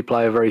nations who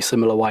play a very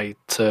similar way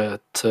to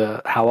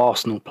how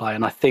Arsenal play.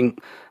 And I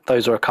think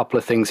those are a couple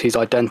of things he's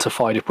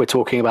identified if we're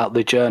talking about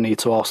the journey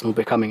to Arsenal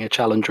becoming a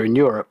challenger in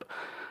Europe.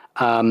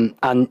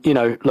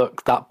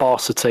 Look, that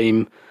Barca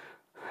team,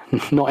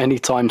 not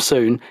anytime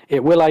soon.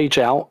 It will age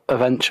out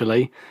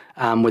eventually.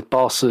 With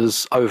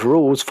Barca's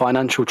overalls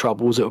financial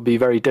troubles, it will be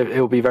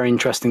very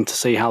interesting to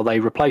see how they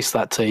replace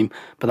that team.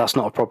 But that's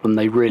not a problem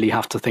they really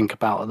have to think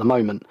about at the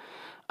moment.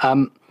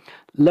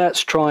 Let's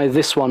try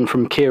this one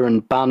from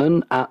Kieran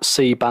Bannon at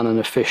C Bannon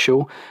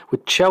Official.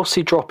 With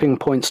Chelsea dropping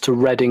points to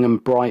Reading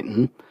and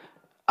Brighton,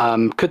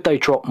 could they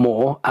drop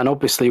more? And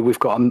obviously we've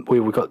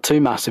got 2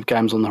 massive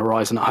games on the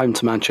horizon, at home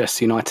to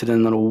Manchester United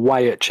and then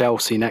away at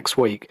Chelsea next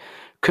week.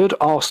 Could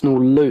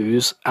Arsenal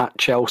lose at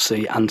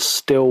Chelsea and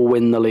still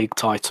win the league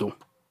title?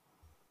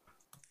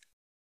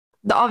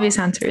 The obvious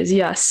answer is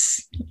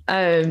yes.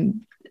 But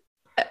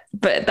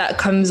that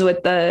comes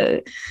with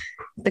the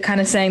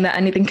kind of saying that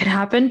anything can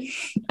happen.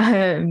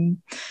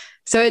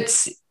 So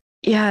it's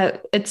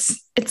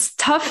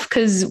tough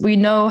because we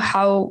know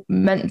how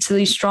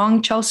mentally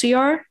strong Chelsea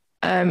are,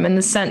 in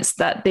the sense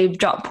that they've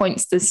dropped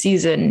points this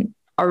season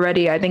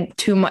already. I think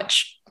too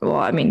much. Well,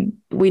 I mean,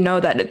 we know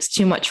that it's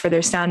too much for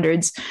their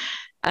standards.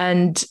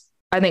 And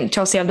I think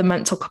Chelsea have the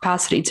mental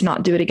capacity to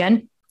not do it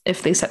again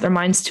if they set their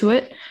minds to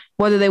it.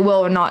 Whether they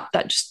will or not,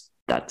 that's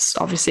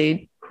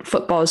obviously,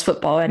 football is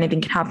football. Anything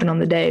can happen on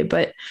the day.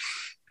 But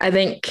I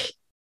think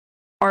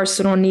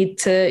Arsenal need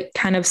to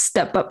kind of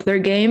step up their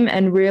game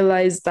and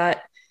realize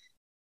that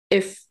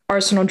if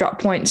Arsenal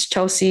drop points,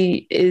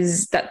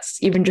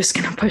 that's even just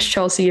going to push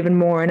Chelsea even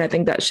more. And I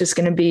think that's just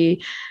going to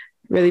be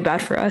really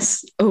bad for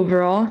us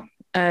overall.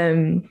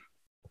 So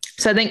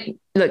I think,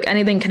 look,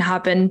 anything can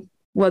happen.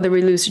 Whether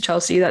we lose to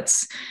Chelsea,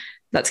 that's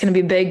going to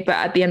be big. But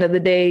at the end of the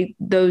day,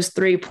 those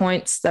 3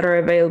 points that are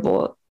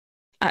available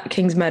at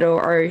Kings Meadow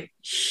are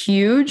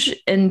huge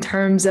in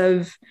terms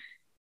of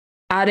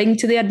adding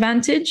to the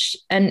advantage.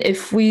 And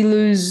if we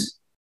lose,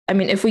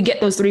 if we get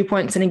those 3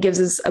 points and it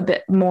gives us a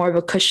bit more of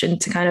a cushion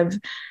to kind of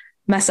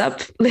mess up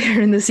later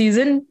in the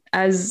season,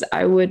 as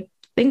I would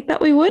think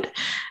that we would,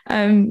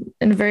 in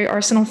a very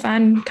Arsenal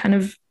fan kind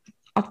of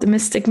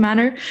optimistic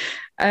manner.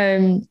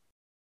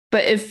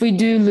 But if we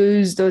do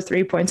lose those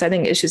 3 points, I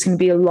think it's just going to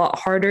be a lot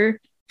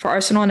harder for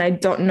Arsenal. And I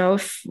don't know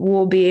if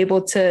we'll be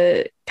able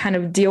to kind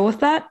of deal with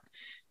that.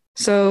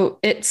 So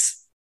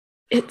it's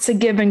a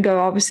give and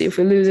go. Obviously, if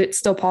we lose, it's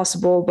still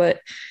possible.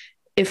 But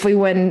if we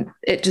win,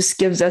 it just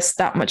gives us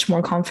that much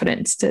more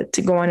confidence to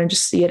go on and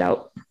just see it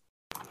out.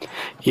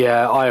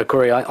 Yeah, I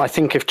agree. I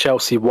think if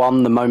Chelsea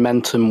won, the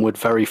momentum would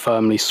very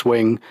firmly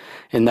swing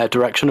in their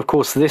direction. Of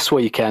course, this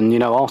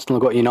weekend, Arsenal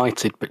got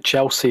United, but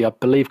Chelsea, I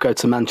believe, go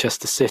to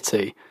Manchester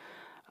City.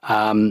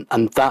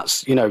 And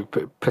that's,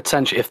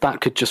 potentially, if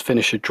that could just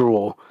finish a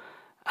draw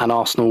and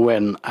Arsenal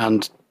win,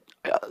 and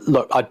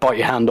look, I'd bite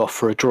your hand off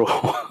for a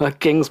draw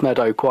at Kings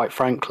Meadow, quite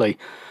frankly.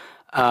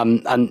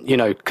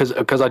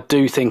 Because I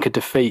do think a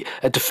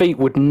defeat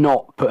would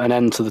not put an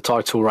end to the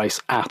title race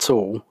at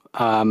all.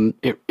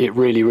 It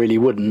really, really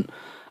wouldn't.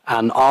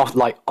 And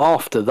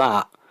after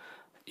that,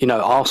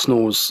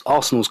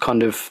 Arsenal's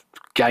kind of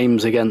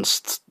games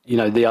against,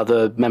 the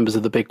other members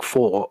of the Big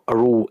Four are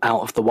all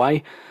out of the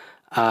way.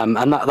 And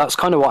that's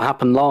kind of what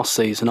happened last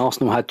season.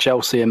 Arsenal had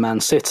Chelsea and Man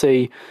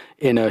City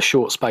in a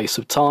short space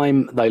of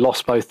time. They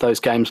lost both those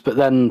games, but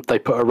then they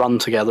put a run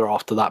together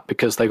after that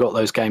because they got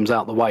those games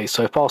out of the way.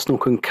 So if Arsenal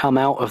can come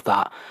out of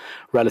that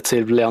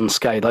relatively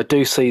unscathed, I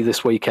do see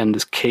this weekend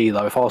as key,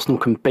 though. If Arsenal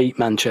can beat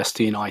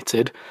Manchester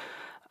United,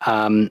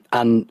 and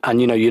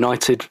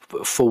United,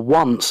 for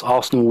once,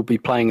 Arsenal will be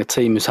playing a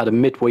team who's had a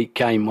midweek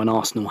game when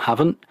Arsenal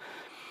haven't.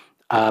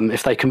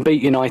 If they can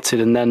beat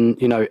United and then,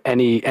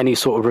 any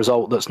sort of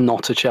result that's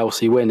not a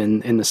Chelsea win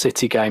in the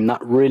City game,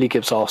 that really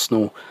gives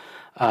Arsenal,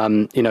 I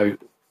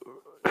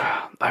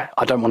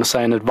don't want to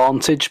say an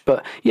advantage,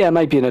 but yeah,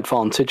 maybe an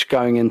advantage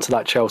going into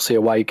that Chelsea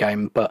away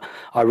game. But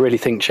I really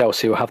think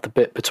Chelsea will have the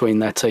bit between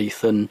their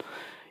teeth. And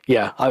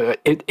yeah,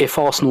 if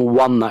Arsenal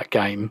won that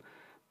game,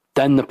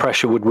 then the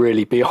pressure would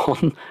really be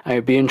on. And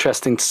it'd be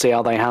interesting to see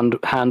how they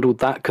handled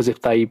that, because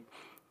if they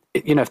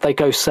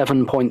go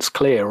 7 points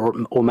clear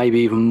or maybe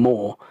even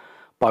more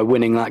by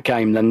winning that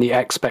game, then the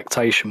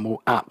expectation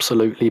will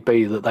absolutely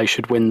be that they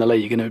should win the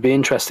league. And it would be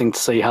interesting to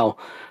see how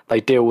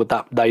they deal with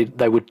that.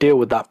 They would deal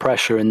with that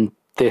pressure in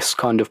this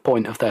kind of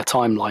point of their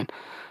timeline.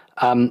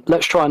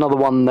 Let's try another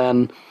one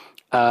then.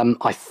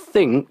 I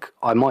think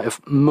I might have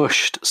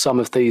mushed some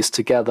of these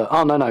together.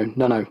 Oh,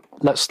 no.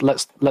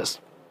 Let's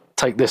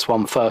take this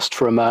one first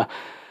from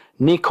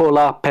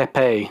Nicolas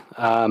Pepe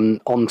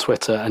on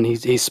Twitter, and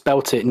he's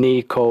spelt it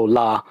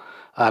Nicolas.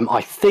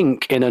 I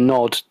think in a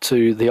nod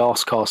to the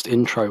Arsecast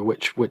intro,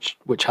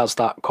 which has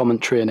that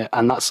commentary in it,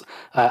 and that's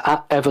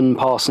at Evan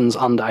Parsons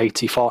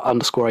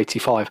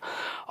 _85.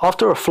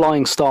 After a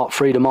flying start,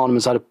 Frida Maanum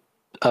has had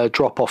a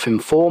drop off in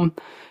form.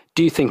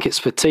 Do you think it's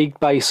fatigue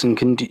based,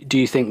 and do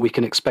you think we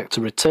can expect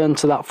to return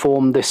to that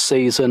form this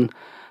season?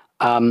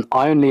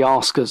 I only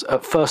ask as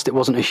at first it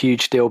wasn't a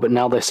huge deal, but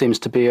now there seems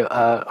to be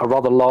a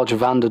rather large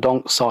Van der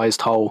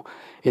Donk-sized hole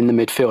in the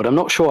midfield. I'm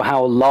not sure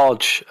how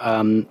large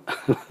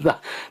that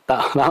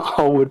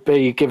hole would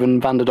be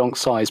given Van der Donk's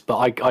size, but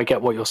I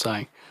get what you're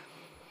saying.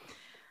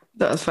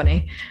 That was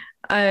funny.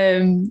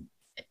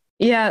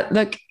 Yeah,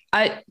 look,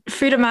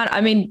 Frida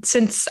Maanum,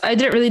 since I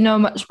didn't really know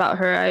much about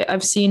her,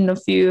 I've seen a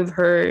few of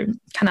her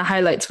kind of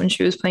highlights when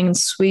she was playing in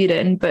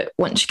Sweden, but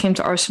once she came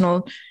to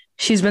Arsenal,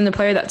 she's been the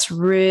player that's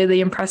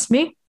really impressed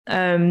me.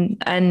 And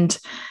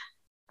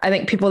I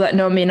think people that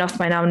know me enough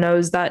by now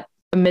knows that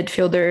a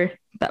midfielder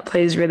that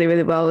plays really,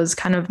 really well is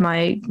kind of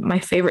my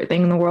favorite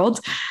thing in the world.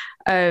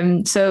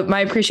 So my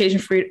appreciation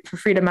for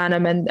Frida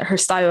Maanum and her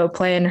style of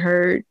play and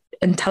her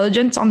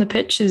intelligence on the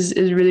pitch is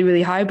really,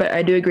 really high. But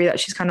I do agree that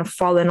she's kind of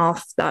fallen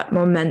off that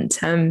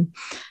momentum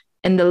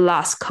in the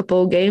last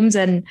couple of games.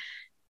 And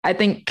I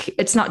think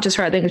it's not just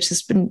her. I think it's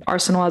just been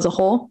Arsenal as a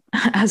whole,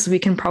 as we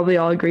can probably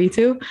all agree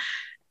to.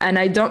 And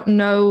I don't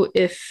know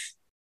if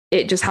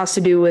it just has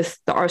to do with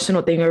the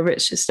Arsenal thing, or if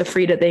it's just a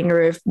Frida thing,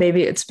 or if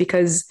maybe it's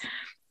because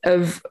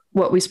of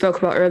what we spoke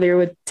about earlier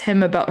with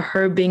Tim about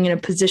her being in a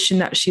position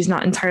that she's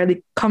not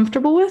entirely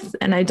comfortable with.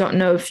 And I don't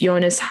know if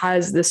Jonas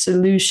has the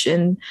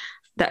solution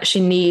that she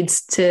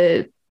needs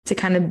to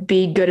kind of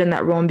be good in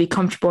that role and be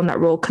comfortable in that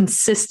role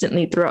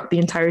consistently throughout the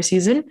entire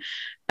season.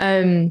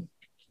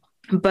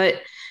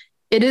 But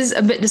it is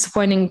a bit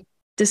disappointing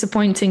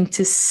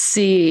to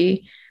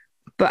see.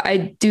 But I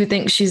do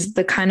think she's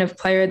the kind of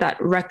player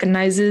that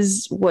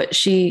recognizes what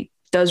she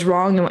does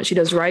wrong and what she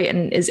does right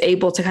and is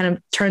able to kind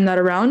of turn that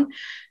around.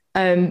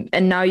 And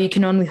now you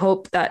can only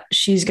hope that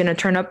she's going to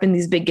turn up in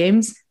these big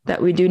games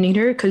that we do need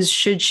her, because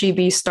should she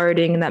be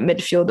starting in that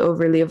midfield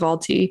over Lia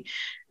Wälti,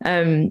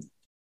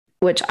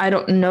 which I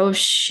don't know if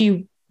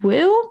she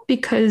will,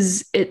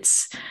 because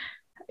it's,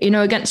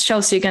 against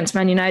Chelsea, against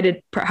Man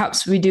United,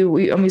 perhaps we do.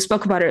 We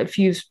spoke about it a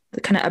few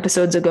kind of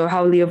episodes ago,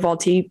 how Lia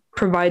Wälti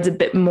provides a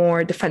bit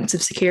more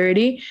defensive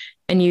security,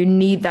 and you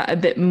need that a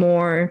bit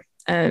more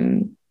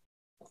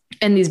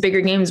in these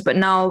bigger games. But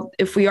now,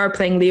 if we are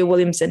playing Leah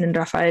Williamson and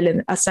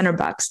Rafael as centre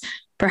backs,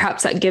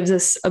 perhaps that gives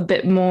us a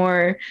bit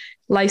more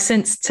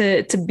license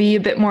to be a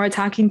bit more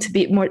attacking, to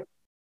be a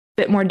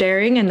bit more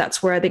daring, and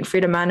that's where I think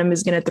Frida Maanum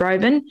is going to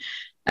thrive in.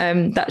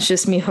 That's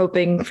just me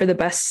hoping for the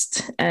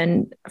best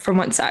and from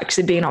once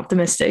actually being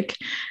optimistic.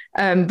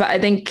 But I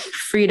think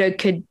Frida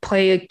could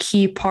play a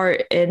key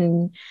part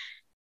in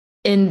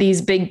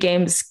these big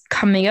games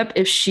coming up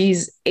if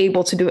she's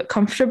able to do it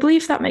comfortably,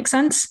 if that makes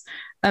sense.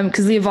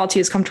 Because Lia Wälti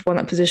is comfortable in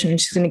that position and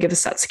she's going to give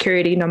us that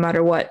security no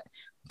matter what.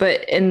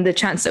 But in the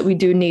chance that we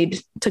do need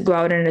to go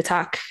out and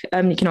attack,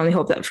 you can only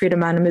hope that Frida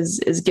Maanum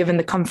is given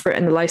the comfort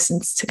and the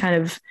license to kind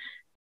of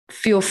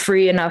feel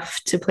free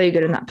enough to play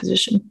good in that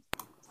position.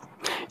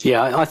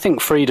 Yeah, I think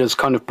Frida's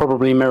kind of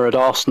probably mirrored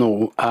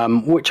Arsenal,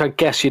 which I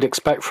guess you'd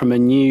expect from a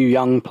new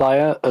young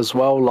player as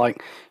well.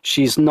 Like,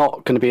 she's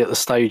not going to be at the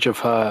stage of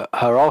her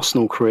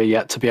Arsenal career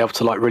yet to be able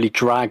to really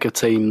drag a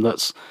team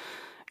that's,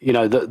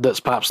 that's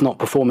perhaps not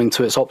performing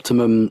to its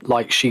optimum.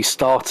 Like, she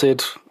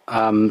started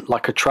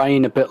like a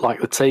train, a bit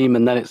like the team,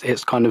 and then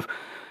it's kind of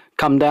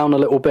come down a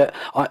little bit.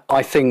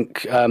 I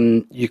think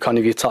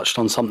you touched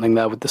on something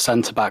there with the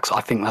centre backs.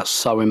 I think that's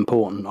so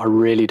important. I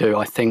really do.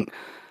 I think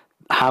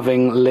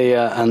having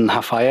Leah and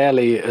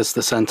Raffaele as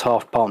the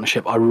centre-half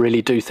partnership, I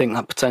really do think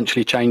that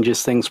potentially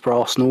changes things for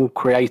Arsenal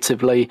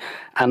creatively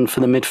and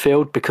for the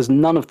midfield, because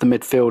none of the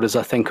midfielders,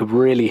 I think, have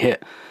really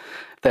hit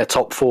their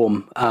top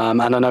form.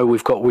 And I know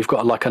we've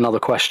got like another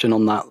question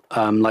on that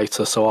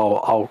later, so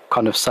I'll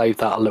kind of save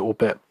that a little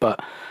bit.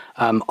 But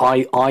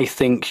I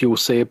think you'll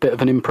see a bit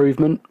of an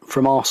improvement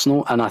from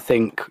Arsenal, and I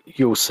think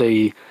you'll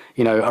see,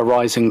 you know, a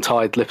rising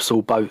tide lifts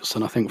all boats,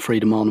 and I think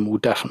Freedom Arnhem will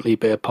definitely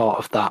be a part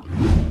of that.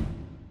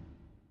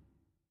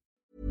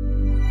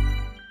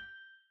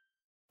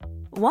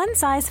 One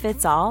size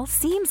fits all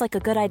seems like a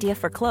good idea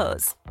for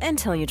clothes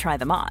until you try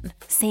them on.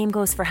 Same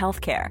goes for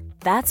healthcare.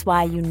 That's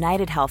why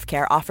United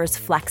Healthcare offers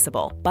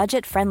flexible,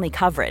 budget-friendly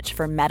coverage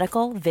for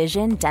medical,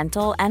 vision,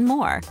 dental, and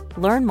more.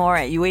 Learn more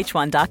at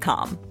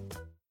uh1.com.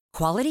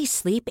 Quality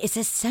sleep is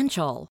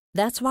essential.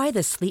 That's why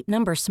the Sleep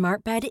Number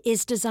Smart Bed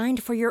is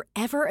designed for your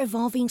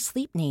ever-evolving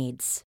sleep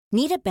needs.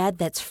 Need a bed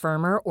that's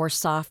firmer or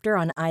softer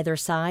on either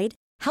side?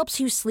 Helps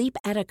you sleep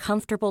at a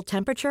comfortable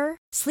temperature?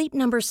 Sleep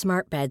Number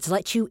Smart Beds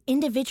let you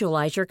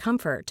individualize your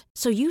comfort,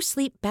 so you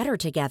sleep better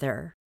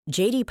together.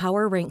 J.D.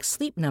 Power ranks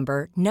Sleep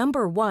Number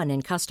number 1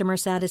 in customer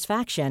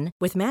satisfaction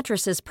with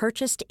mattresses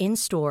purchased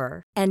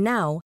in-store. And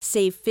now,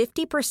 save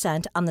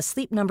 50% on the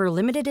Sleep Number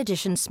Limited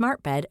Edition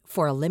Smart Bed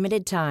for a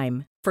limited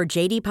time. For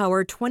J.D.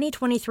 Power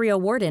 2023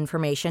 award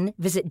information,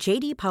 visit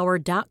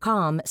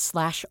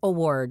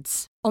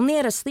jdpower.com/awards. Only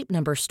at a Sleep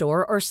Number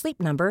store or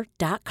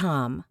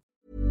sleepnumber.com.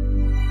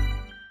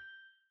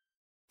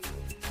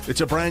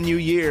 It's a brand new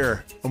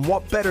year, and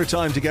what better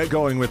time to get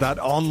going with that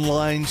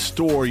online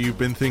store you've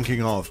been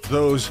thinking of?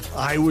 Those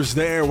 "I was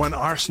there when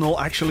Arsenal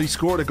actually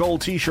scored a goal"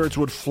 t-shirts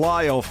would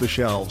fly off the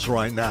shelves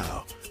right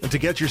now. And to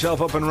get yourself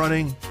up and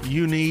running,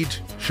 you need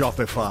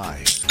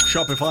Shopify.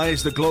 Shopify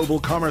is the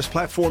global commerce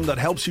platform that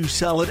helps you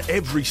sell at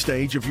every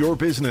stage of your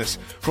business.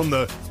 From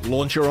the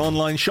launch your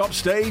online shop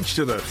stage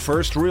to the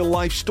first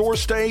real-life store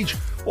stage,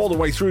 all the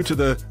way through to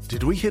the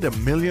 "did we hit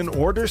 1 million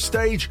orders"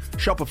 stage,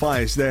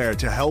 Shopify is there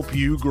to help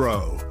you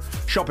grow.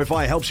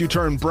 Shopify helps you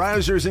turn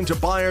browsers into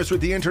buyers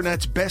with the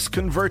internet's best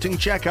converting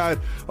checkout,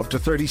 up to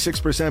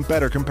 36%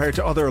 better compared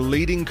to other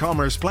leading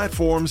commerce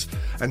platforms,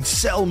 and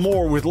sell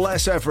more with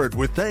less effort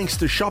with thanks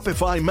to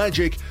Shopify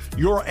Magic,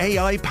 your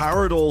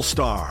AI-powered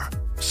all-star.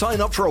 Sign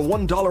up for a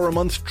 $1 a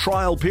month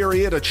trial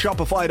period at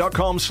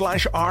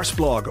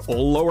shopify.com/arsblog,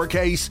 all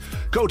lowercase.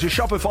 Go to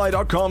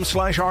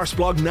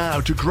shopify.com/arsblog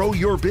now to grow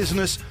your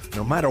business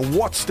no matter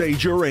what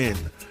stage you're in.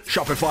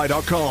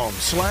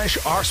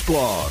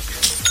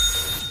 Shopify.com/arsblog.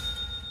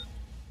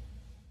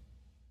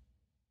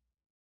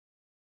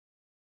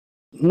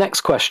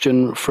 Next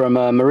question from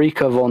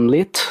Marika von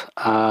Litt.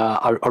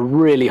 I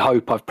really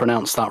hope I've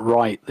pronounced that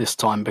right this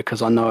time,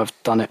 because I know I've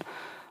done it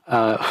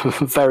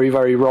very,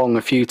 very wrong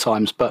a few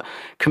times, but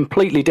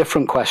completely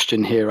different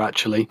question here,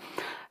 actually.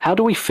 How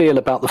do we feel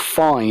about the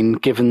fine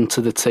given to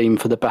the team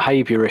for the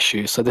behaviour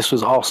issue? So this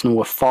was Arsenal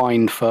were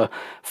fined for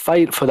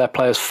their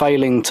players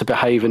failing to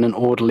behave in an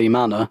orderly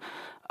manner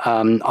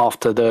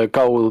after the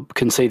goal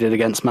conceded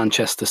against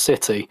Manchester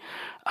City.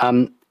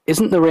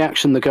 Isn't the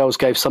reaction the girls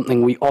gave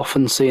something we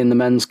often see in the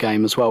men's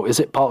game as well? Is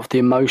it part of the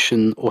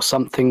emotion or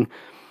something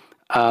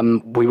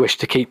we wish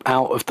to keep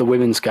out of the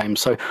women's game?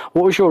 So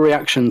what was your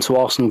reaction to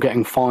Arsenal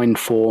getting fined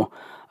for,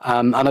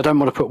 and I don't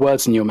want to put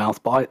words in your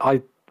mouth, but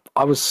I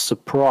was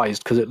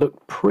surprised because it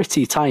looked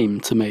pretty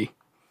tame to me.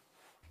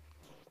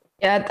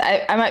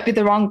 Yeah, I might be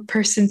the wrong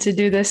person to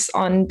do this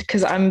on,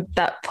 because I'm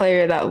that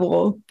player that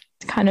will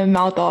kind of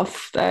mouth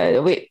off.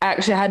 We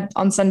actually had,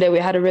 on Sunday, we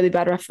had a really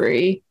bad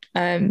referee,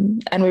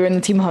 and we were in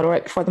the team huddle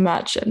right before the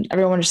match, and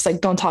everyone was just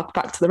like, don't talk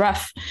back to the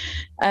ref.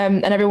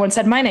 And everyone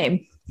said my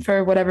name,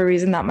 for whatever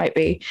reason that might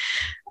be.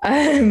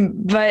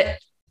 But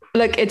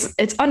look,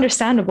 it's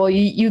understandable.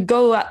 You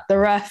go at the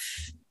ref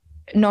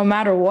no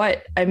matter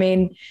what. I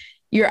mean,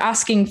 you're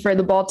asking for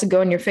the ball to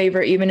go in your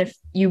favor, even if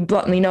you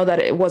bluntly know that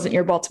it wasn't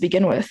your ball to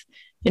begin with.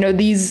 You know,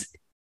 these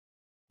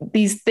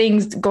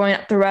things going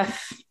at the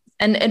ref,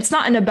 and it's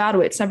not in a bad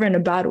way. It's never in a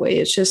bad way.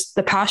 It's just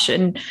the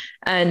passion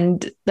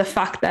and the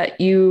fact that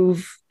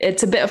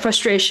it's a bit of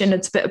frustration.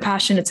 It's a bit of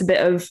passion. It's a bit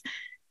of,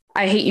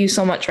 I hate you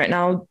so much right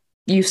now.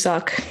 You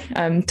suck,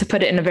 to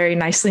put it in a very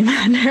nicely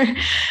manner.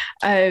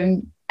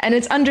 And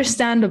it's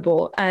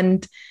understandable.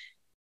 And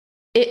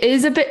it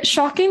is a bit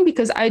shocking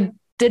because I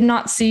did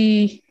not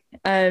see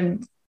any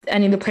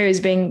of the players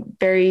being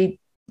very,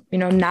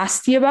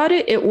 nasty about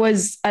it. It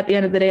was, at the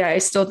end of the day, I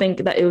still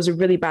think that it was a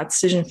really bad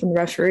decision from the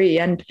referee,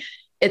 and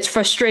it's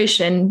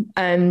frustration.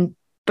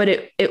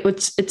 But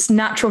it's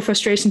natural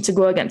frustration to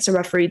go against a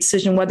referee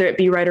decision, whether it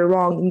be right or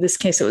wrong. In this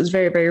case, it was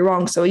very, very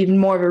wrong. So even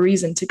more of a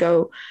reason to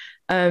go.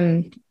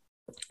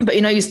 But,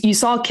 you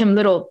saw Kim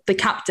Little, the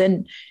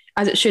captain,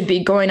 as it should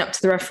be, going up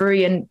to the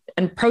referee and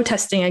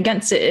protesting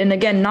against it. And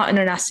again, not in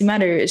a nasty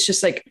manner. It's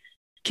just like,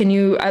 can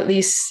you at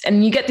least,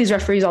 and you get these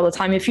referees all the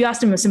time. If you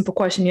ask them a simple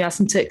question, you ask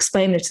them to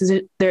explain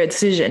their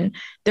decision,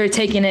 they're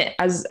taking it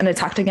as an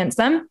attack against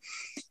them.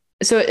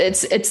 So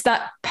it's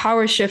that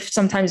power shift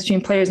sometimes between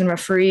players and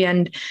referee.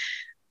 And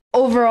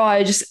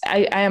overall,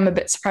 I am a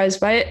bit surprised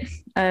by it.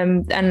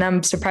 And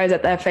I'm surprised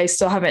that the FA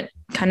still haven't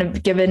kind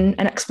of given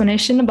an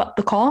explanation about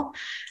the call,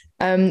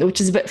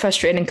 which is a bit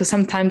frustrating because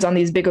sometimes on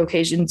these big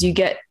occasions, you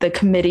get the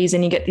committees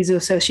and you get these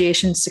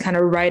associations to kind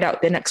of write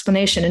out an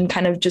explanation and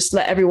kind of just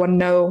let everyone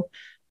know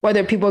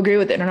whether people agree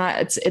with it or not.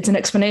 It's an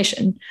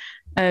explanation.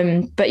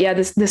 But yeah,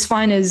 this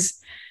fine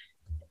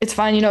it's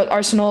fine. You know,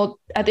 Arsenal,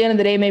 at the end of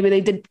the day, maybe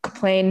they did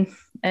complain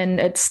and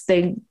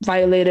they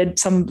violated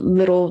some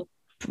little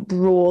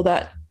rule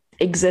that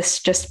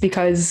exists just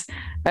because.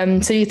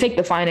 So you take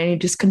the fine and you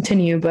just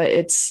continue, but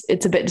it's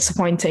a bit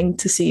disappointing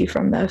to see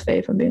from the FA,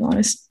 if I'm being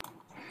honest.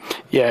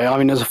 Yeah, I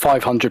mean, there's a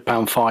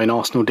 £500 fine.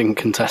 Arsenal didn't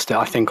contest it,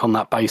 I think, on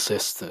that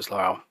basis. It's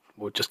like,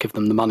 we'll just give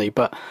them the money.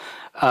 But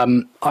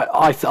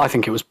I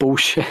think it was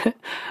bullshit.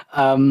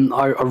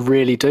 I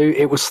really do.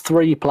 It was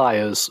 3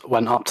 players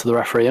went up to the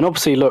referee. And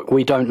obviously, look,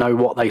 we don't know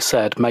what they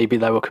said. Maybe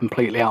they were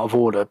completely out of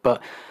order.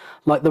 But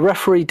like, the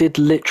referee did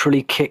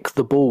literally kick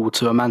the ball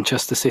to a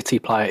Manchester City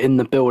player in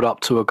the build-up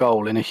to a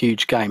goal in a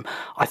huge game.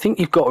 I think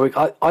you've got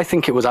to, I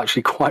think it was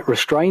actually quite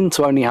restrained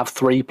to only have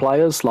 3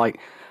 players. Like,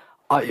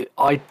 I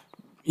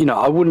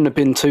wouldn't have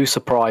been too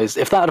surprised.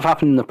 If that had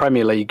happened in the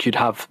Premier League, you'd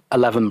have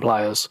 11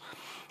 players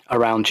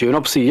around you. And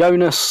obviously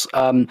Jonas,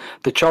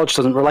 the charge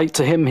doesn't relate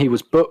to him. He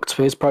was booked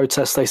for his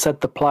protest. They said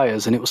the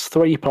players, and it was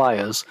 3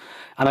 players.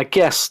 And I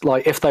guess,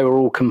 like, if they were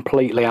all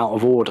completely out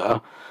of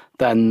order,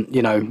 then,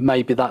 you know,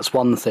 maybe that's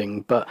one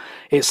thing. But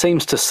it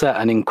seems to set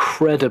an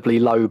incredibly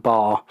low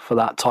bar for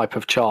that type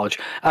of charge.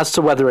 As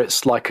to whether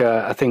it's like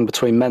a thing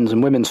between men's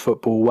and women's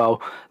football,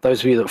 well, those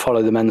of you that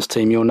follow the men's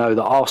team, you'll know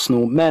that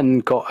Arsenal men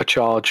got a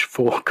charge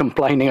for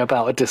complaining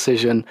about a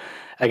decision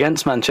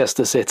against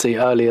Manchester City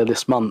earlier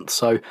this month.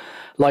 So,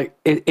 like,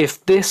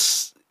 if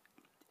this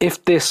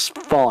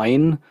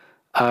fine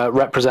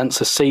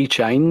represents a sea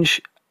change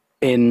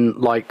in,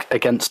 like,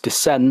 against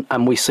dissent,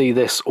 and we see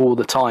this all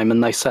the time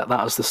and they set that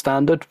as the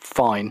standard,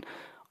 fine.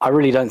 I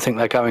really don't think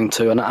they're going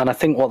to. And I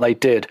think what they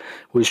did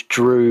was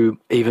drew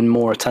even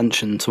more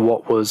attention to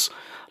what was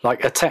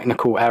like a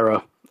technical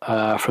error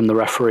from the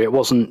referee. It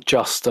wasn't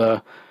just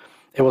a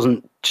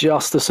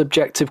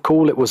subjective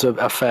call. It was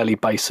a fairly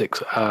basic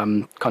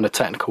kind of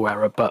technical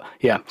error. But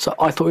yeah, so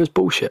I thought it was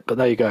bullshit, but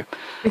there you go.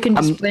 We can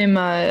just blame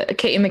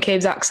Katie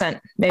McCabe's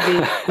accent. Maybe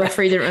the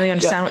referee didn't really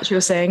understand what she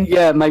was saying.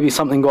 Yeah, maybe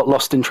something got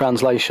lost in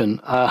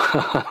translation.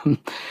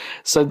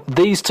 So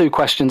these 2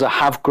 questions I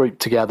have grouped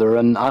together,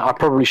 and I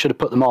probably should have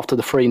put them after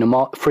the Freedom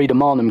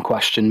Arnhem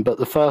question. But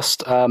the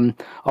first, I'll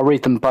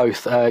read them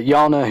both.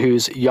 Yana,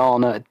 who's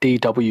Yana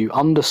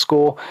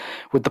DW_.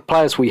 With the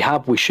players we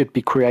have, we should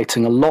be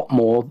creating a lot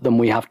more than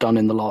we have done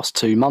in the last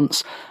 2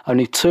 months.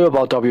 Only 2 of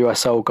our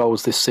WSL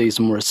goals this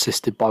season were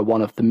assisted by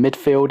one of the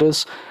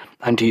midfielders.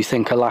 And do you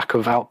think a lack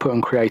of output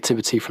and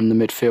creativity from the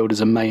midfield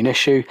is a main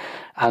issue?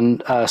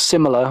 And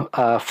similar,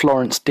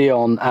 Florence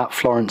Dion at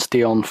Florence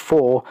Dion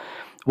 4.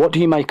 What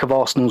do you make of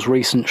Arsenal's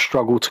recent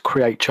struggle to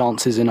create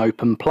chances in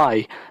open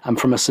play and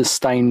from a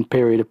sustained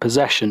period of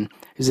possession?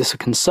 Is this a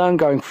concern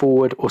going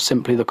forward or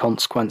simply the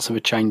consequence of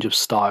a change of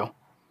style?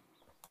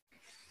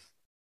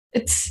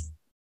 It's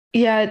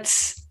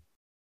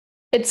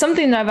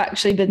something that I've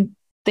actually been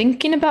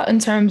thinking about in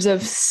terms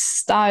of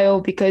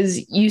style,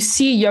 because you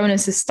see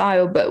Jonas's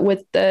style, but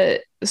with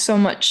so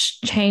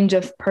much change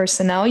of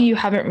personnel, you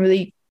haven't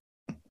really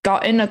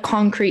gotten a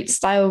concrete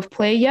style of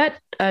play yet.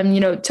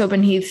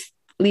 Tobin Heath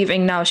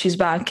leaving, now she's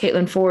back.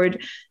 Caitlin Ford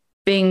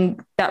being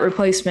that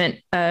replacement,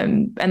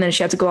 and then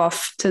she had to go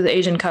off to the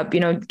Asian Cup.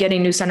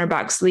 Getting new center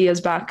backs,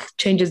 Leah's back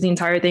changes the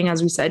entire thing.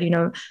 As we said,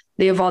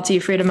 Leah Valti,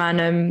 Frida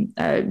Manum,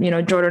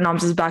 Jordan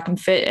Noms is back and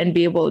fit and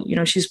be able,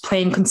 she's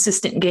playing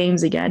consistent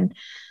games again.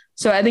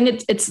 So I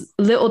think it's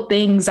little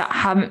things that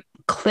haven't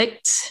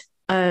clicked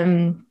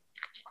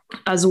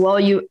as well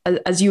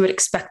as you would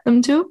expect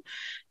them to.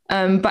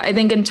 But I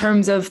think in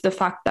terms of the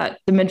fact that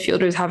the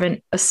midfielders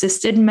haven't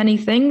assisted many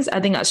things, I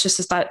think that's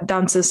just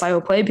down to the style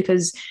of play,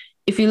 because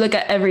if you look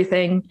at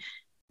everything,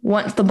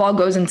 once the ball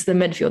goes into the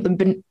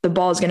midfield, the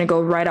ball is going to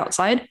go right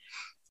outside.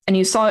 And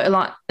you saw it a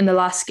lot in the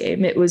last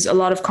game. It was a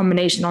lot of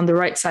combination on the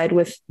right side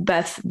with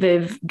Beth,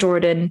 Viv,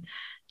 Jordan.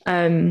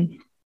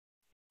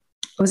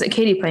 Was it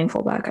Katie playing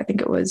fullback? I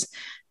think it was.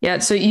 Yeah.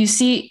 So you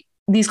see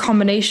these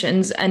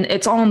combinations and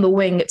it's all on the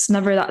wing. It's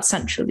never that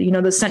centrally.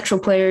 The central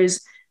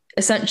players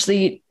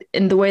essentially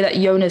in the way that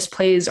Jonas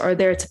plays are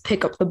there to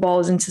pick up the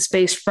balls into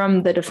space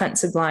from the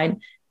defensive line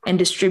and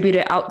distribute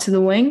it out to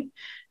the wing.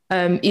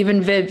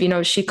 Even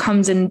Viv, she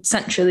comes in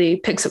centrally,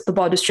 picks up the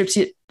ball,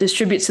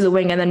 distributes to the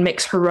wing, and then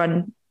makes her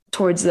run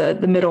towards the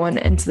middle and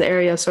into the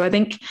area. So I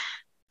think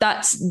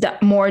that's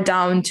more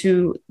down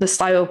to the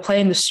style of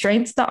play and the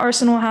strengths that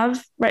Arsenal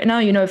have right now.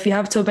 If you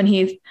have Tobin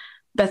Heath,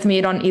 Beth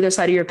Mead on either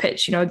side of your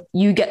pitch,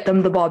 you get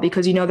them the ball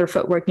because their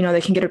footwork,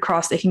 they can get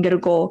across, they can get a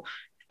goal,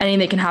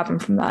 anything can happen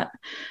from that.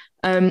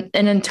 And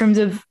in terms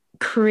of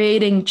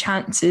creating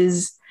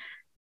chances,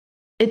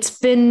 it's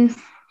been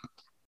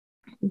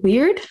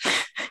weird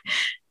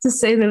to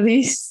say the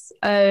least.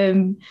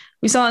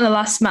 We saw in the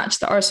last match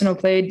that Arsenal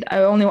played, I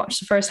only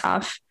watched the first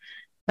half,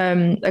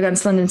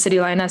 against London City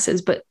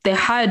Lionesses, but they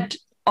had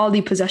all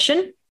the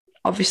possession.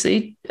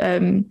 Obviously,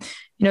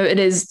 it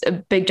is a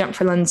big jump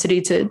for London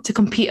City to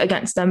compete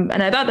against them,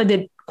 and I thought they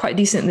did quite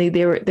decently.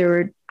 They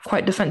were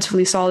quite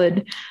defensively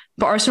solid,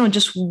 but Arsenal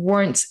just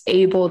weren't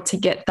able to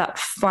get that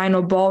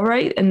final ball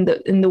right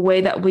in the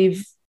way that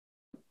we've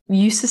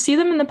used to see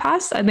them in the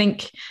past. I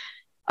think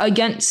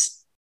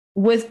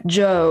with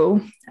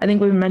Joe, I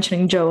think we've been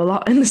mentioning Joe a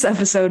lot in this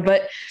episode,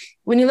 but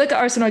when you look at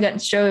Arsenal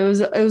against Joe,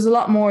 it was a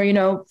lot more,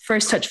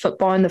 first touch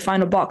football in the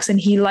final box, and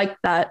he liked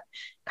that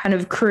kind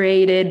of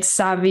created,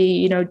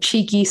 savvy,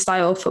 cheeky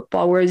style of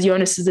football, whereas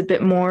Jonas is a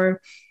bit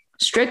more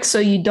strict. So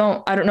I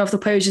don't know if the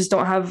players just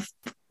don't have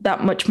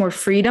that much more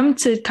freedom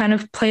to kind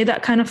of play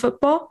that kind of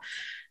football.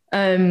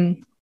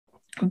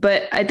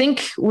 But I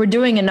think we're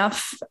doing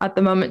enough at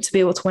the moment to be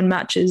able to win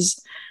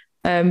matches.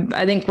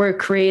 I think we're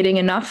creating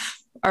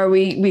enough, or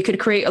we could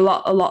create a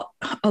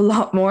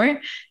lot more. And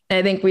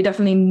I think we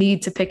definitely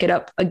need to pick it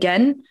up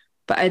again.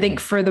 But I think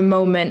for the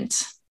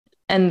moment,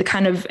 and the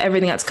kind of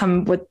everything that's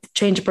come with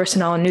change of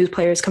personnel and new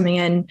players coming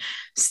in,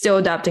 still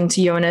adapting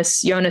to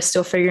Jonas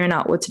still figuring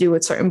out what to do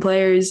with certain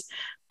players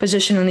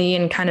positionally,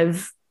 and kind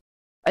of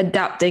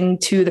adapting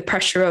to the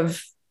pressure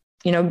of,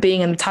 being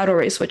in the title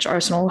race, which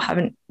Arsenal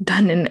haven't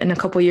done in a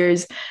couple of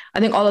years. I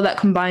think all of that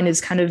combined is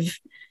kind of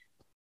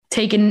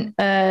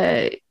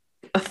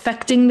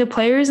affecting the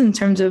players in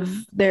terms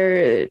of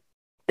their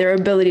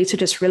ability to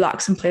just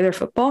relax and play their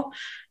football.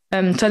 So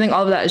I think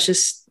all of that is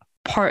just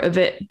part of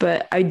it,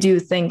 but I do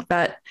think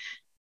that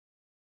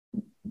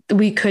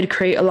we could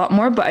create a lot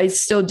more, but I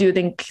still do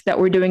think that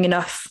we're doing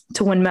enough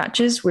to win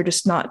matches. We're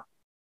just not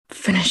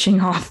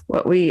finishing off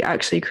what we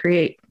actually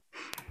create.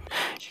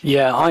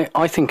 Yeah,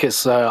 I think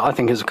it's a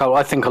couple.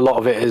 I think a lot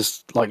of it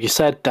is, like you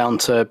said, down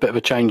to a bit of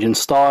a change in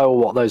style,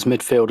 what those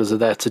midfielders are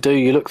there to do.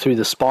 You look through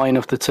the spine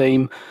of the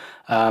team,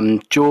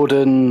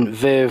 Jordan,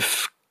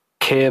 Viv,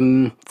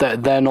 Kim,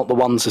 they're not the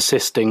ones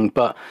assisting,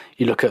 but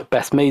you look at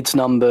Beth Mead's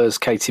numbers,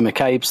 Katie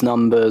McCabe's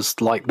numbers,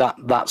 like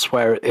that's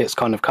where it's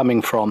kind of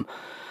coming from.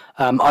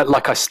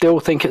 I still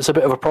think it's a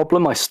bit of a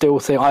problem. I still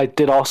think, I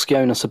did ask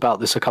Jonas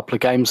about this a couple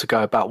of games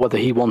ago, about whether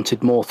he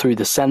wanted more through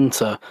the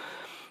centre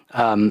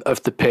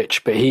of the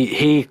pitch, but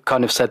he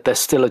kind of said they're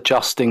still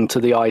adjusting to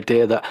the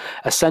idea that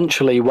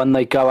essentially when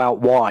they go out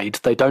wide,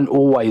 they don't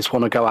always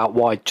want to go out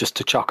wide just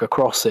to chuck a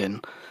cross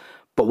in.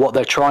 But what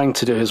they're trying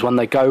to do is, when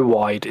they go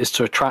wide, is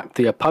to attract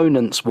the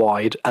opponents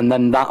wide, and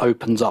then that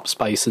opens up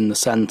space in the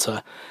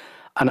centre.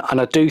 And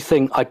I do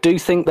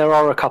think there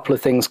are a couple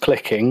of things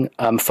clicking.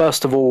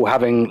 First of all,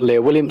 having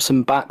Leah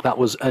Williamson back, that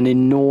was an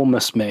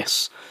enormous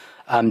miss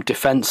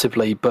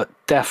defensively, but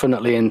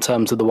definitely in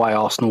terms of the way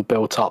Arsenal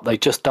built up. They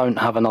just don't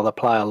have another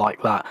player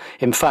like that.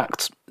 In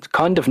fact,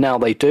 kind of now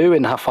they do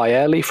in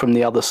Hafaeli from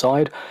the other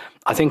side.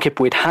 I think if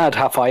we'd had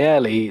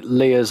Hafaeli,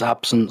 Leah's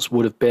absence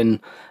would have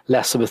been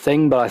less of a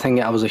thing, but I think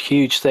that was a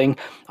huge thing.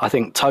 I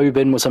think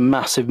Tobin was a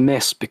massive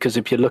miss, because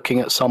if you're looking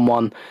at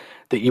someone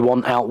that you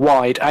want out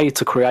wide,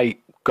 to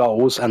create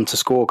goals and to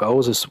score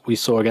goals, as we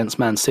saw against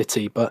Man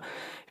City, but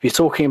if you're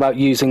talking about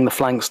using the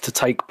flanks to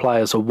take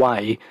players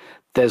away,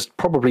 there's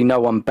probably no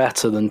one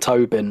better than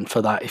Tobin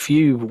for that. If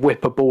you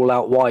whip a ball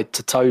out wide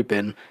to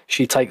Tobin,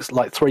 she takes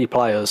like 3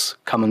 players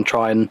come and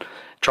try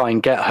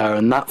and get her,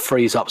 and that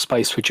frees up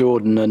space for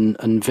Jordan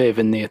and Viv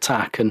in the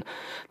attack. And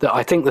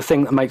I think the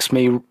thing that makes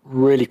me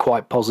really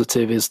quite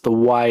positive is the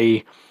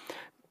way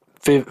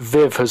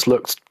Viv has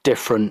looked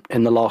different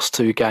in the last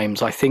 2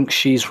 games. I think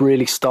she's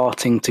really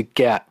starting to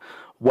get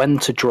when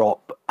to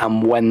drop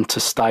and when to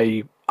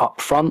stay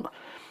up front.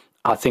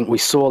 I think we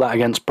saw that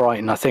against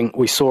Brighton. I think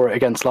we saw it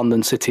against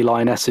London City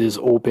Lionesses,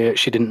 albeit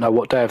she didn't know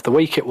what day of the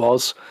week it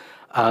was.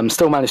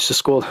 Still managed to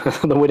score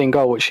the winning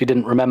goal, which she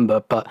didn't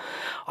remember. But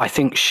I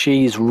think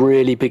she's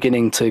really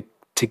beginning to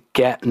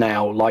get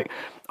now. Like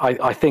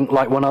I think,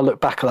 like when I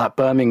look back at that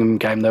Birmingham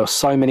game, there were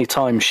so many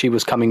times she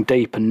was coming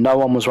deep and no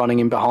one was running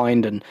in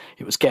behind and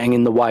it was getting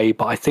in the way.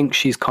 But I think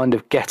she's kind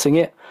of getting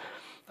it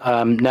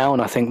now,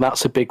 and I think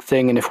that's a big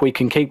thing. And if we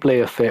can keep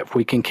Leah fit, if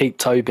we can keep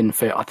Tobin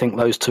fit, I think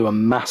those two are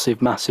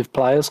massive, massive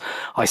players.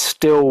 I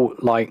still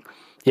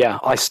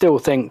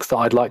think that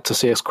I'd like to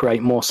see us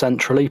create more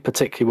centrally,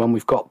 particularly when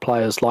we've got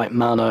players like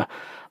Mana,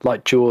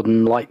 like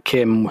Jordan, like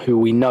Kim, who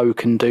we know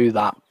can do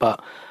that.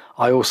 But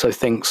I also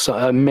think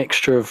a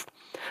mixture of,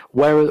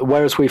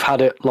 whereas we've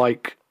had it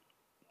like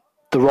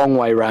the wrong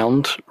way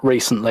round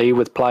recently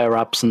with player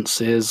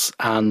absences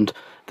and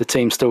the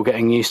team still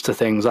getting used to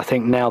things, I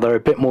think now they're a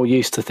bit more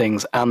used to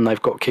things and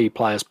they've got key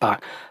players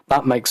back.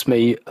 That makes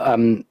me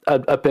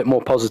a bit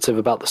more positive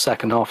about the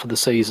second half of the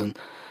season.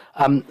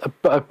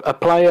 A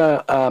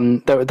player,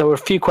 there were a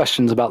few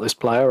questions about this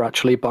player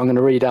actually, but I'm going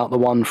to read out the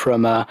one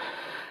from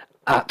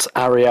at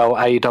Ariel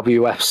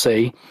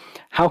AWFC.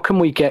 How can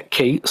we get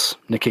Keats,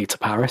 Nikita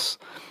Paris,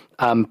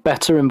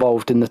 better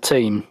involved in the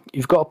team.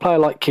 You've got a player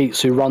like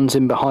Keats who runs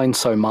in behind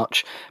so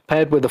much,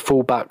 paired with a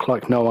fullback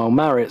like Noel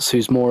Maritz,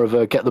 who's more of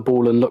a get the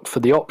ball and look for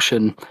the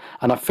option,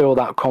 and I feel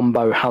that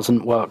combo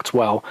hasn't worked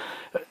well.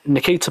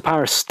 Nikita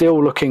Parris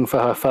still looking for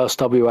her first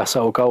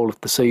WSL goal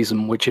of the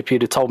season, which if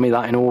you'd have told me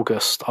that in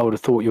August, I would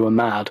have thought you were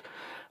mad.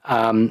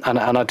 And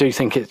I do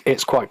think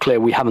it's quite clear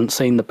we haven't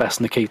seen the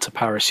best Nikita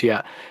Parris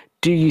yet.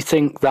 Do you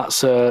think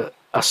that's a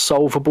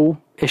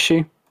solvable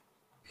issue?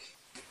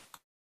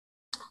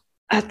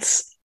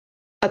 That's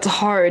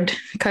hard,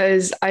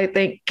 because I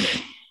think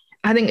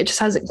it just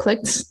hasn't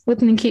clicked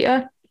with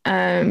Nikita.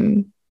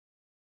 I'm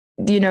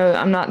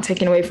not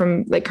taking away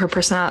from like her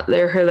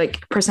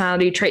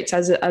personality traits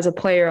as a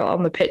player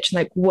on the pitch and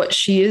like what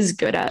she is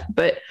good at,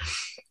 but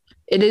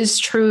it is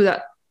true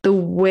that the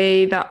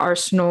way that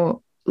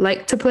Arsenal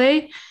like to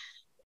play,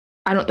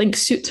 I don't think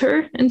suits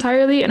her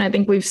entirely, and I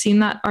think we've seen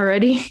that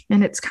already,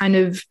 and it's kind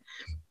of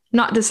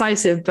not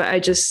decisive, but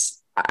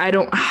I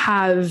don't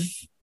have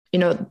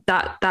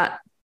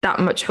that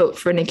much hope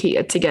for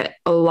Nikita to get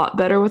a lot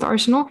better with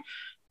Arsenal.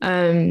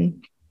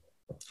 And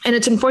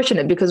it's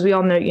unfortunate because we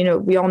all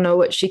know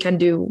what she can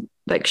do,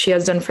 like she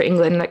has done for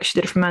England, like she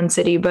did for Man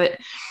City. But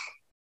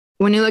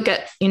when you look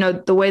at,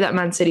 the way that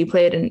Man City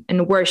played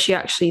and where she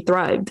actually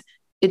thrived,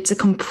 it's a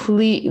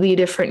completely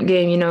different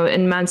game.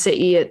 In Man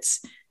City,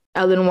 it's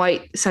Ellen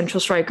White, central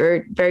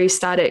striker, very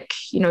static.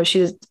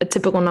 She's a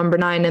typical number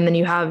 9. And then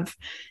you have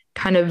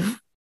kind of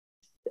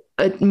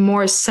a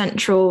more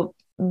central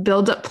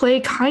build-up play,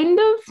 kind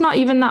of, not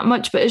even that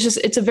much, but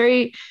it's a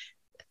very,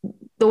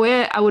 the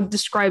way I would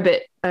describe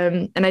it,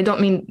 and I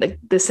don't mean like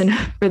this in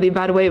a really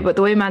bad way, but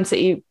the way Man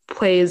City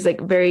play is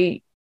like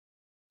very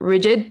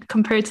rigid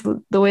compared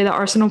to the way that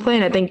Arsenal play,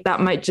 and I think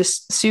that might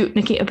just suit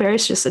Nikita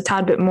Parris just a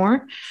tad bit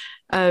more.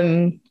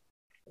 I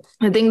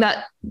think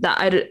that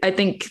I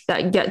think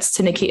that gets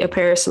to Nikita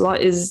Parris a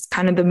lot is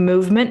kind of the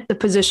movement, the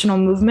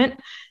positional movement.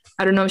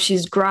 I don't know if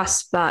she's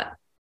grasped that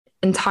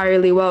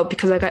entirely well,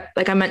 because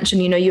like I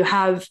mentioned, you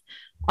have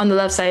on the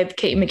left side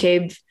Katie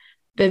McCabe,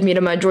 Viv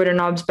Miedema, Jordan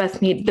Nobbs,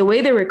 Beth Mead. The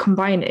way they were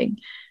combining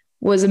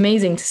was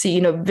amazing to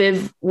see.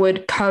 Viv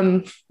would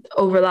come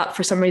overlap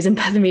for some reason.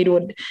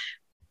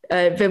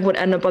 Viv would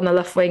end up on the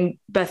left wing,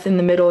 Beth in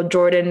the middle,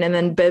 Jordan, and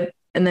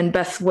then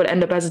Beth would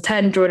end up as a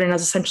 10, Jordan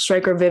as a central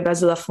striker, Viv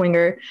as a left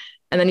winger,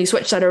 and then you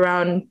switch that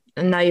around,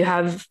 and now you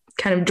have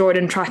kind of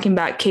Jordan tracking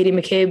back, Katie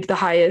McCabe the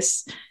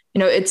highest.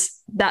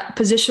 It's that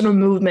positional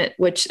movement,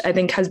 which I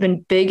think has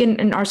been big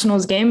in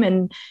Arsenal's game,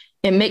 and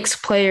it makes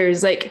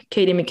players like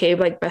Katie McCabe,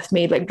 like Beth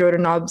Mead, like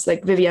Jordan Nobbs,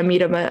 like Vivian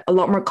Miedema a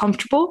lot more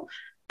comfortable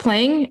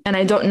playing. And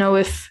I don't know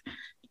if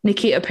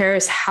Nikita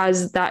Parris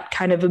has that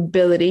kind of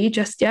ability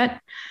just yet.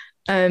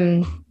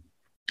 And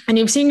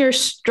you've seen her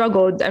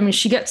struggle. I mean,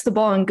 she gets the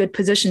ball in good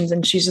positions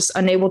and she's just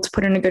unable to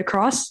put in a good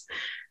cross,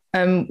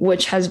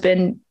 which has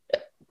been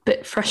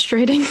bit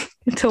frustrating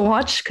to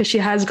watch, because she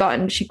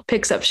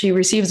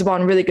receives the ball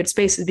in really good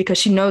spaces because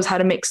she knows how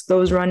to make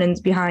those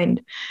run-ins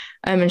behind,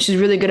 and she's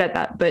really good at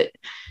that, but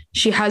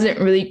she hasn't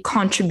really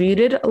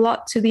contributed a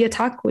lot to the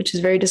attack, which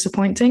is very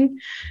disappointing.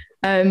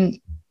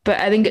 But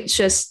I think it's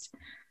just,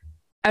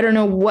 I don't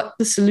know what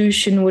the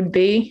solution would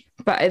be,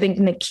 but I think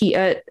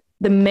Nikita,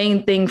 the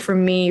main thing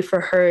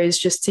for her is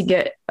just to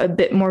get a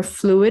bit more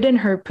fluid in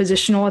her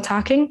positional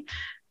attacking,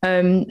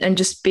 and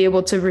just be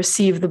able to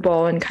receive the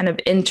ball and kind of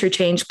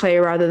interchange play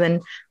rather than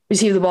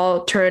receive the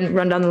ball, turn,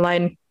 run down the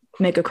line,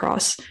 make a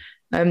cross.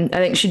 I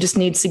think she just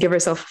needs to give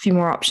herself a few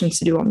more options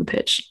to do on the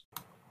pitch.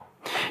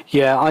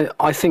 Yeah,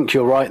 I think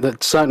you're right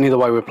that certainly the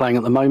way we're playing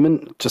at the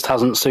moment just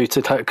hasn't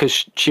suited her,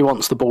 because she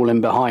wants the ball in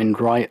behind,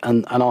 right?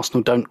 And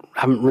Arsenal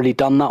haven't really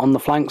done that on the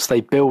flanks.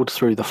 They build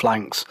through the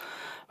flanks,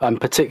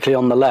 particularly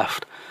on the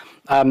left.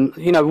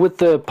 With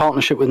the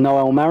partnership with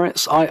Noel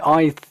Maritz,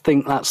 I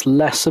think that's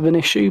less of an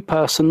issue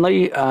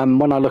personally.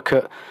 When I look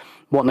at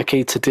what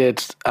Nikita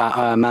did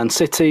at Man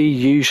City,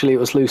 usually it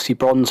was Lucy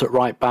Bronze at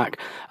right back.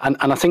 And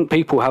I think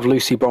people have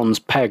Lucy Bronze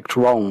pegged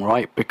wrong,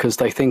 right? Because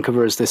they think of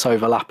her as this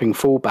overlapping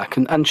fullback.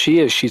 And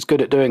she's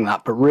good at doing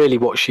that. But really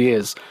what she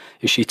is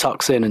she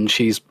tucks in and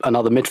she's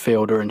another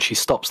midfielder and she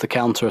stops the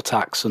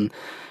counter-attacks, and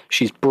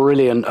she's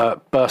brilliant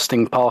at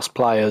bursting past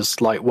players,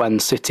 like when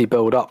City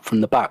build up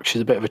from the back.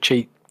 She's a bit of a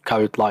cheat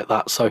code like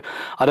that. So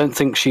I don't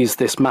think she's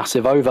this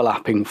massive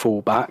overlapping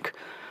fullback.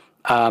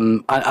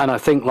 And I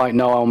think like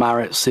Noel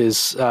Maritz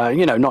is,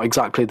 not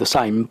exactly the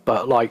same,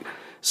 but like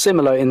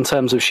similar in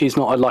terms of she's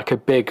not like a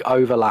big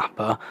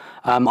overlapper.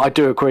 I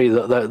do agree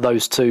that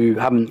those two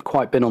haven't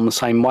quite been on the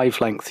same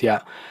wavelength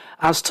yet.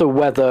 As to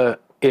whether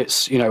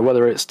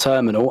it's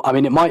terminal, I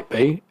mean, it might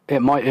be. It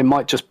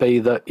might just be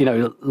that,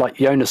 like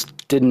Jonas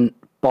didn't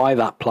buy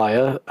that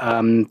player.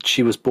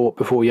 She was bought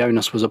before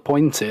Jonas was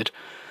appointed.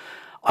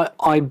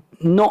 I'm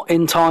not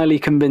entirely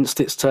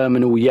convinced it's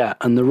terminal yet,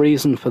 and the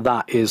reason for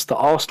that is that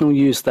Arsenal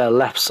use their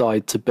left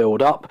side to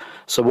build up.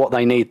 So what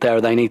they need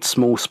they need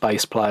small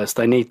space players.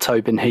 They need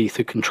Tobin Heath,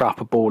 who can trap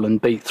a ball and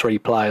beat 3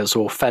 players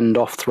or fend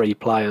off 3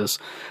 players.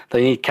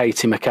 They need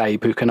Katie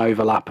McCabe, who can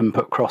overlap and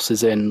put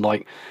crosses in.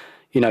 Like,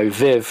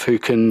 Viv, who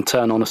can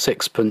turn on a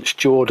sixpence,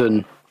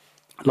 Jordan.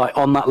 Like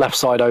on that left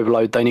side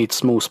overload, they need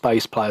small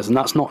space players, and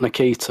that's not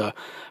Nikita.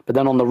 But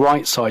then on the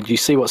right side, you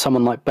see what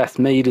someone like Beth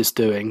Mead is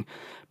doing,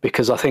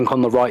 because I think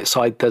on the right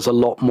side there's a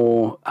lot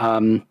more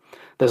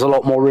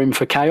room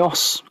for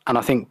chaos. And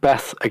I think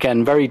Beth,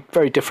 again, very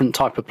very different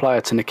type of player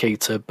to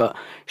Nikita, but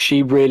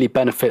she really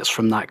benefits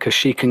from that because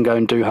she can go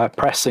and do her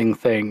pressing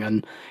thing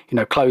and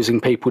closing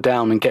people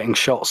down and getting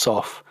shots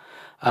off.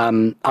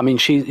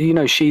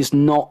 She's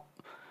not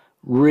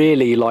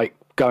really like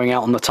going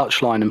out on the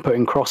touchline and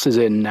putting crosses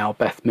in now,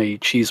 Beth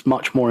Mead. She's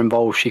much more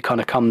involved. She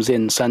kind of comes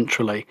in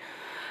centrally.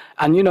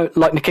 And,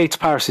 like Nikita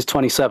Parris is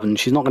 27,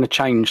 she's not going to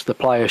change the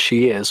player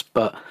she is.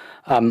 But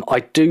I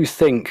do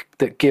think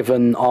that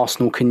given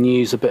Arsenal can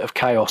use a bit of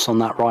chaos on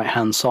that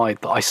right-hand side,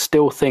 that I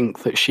still think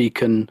that she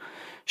can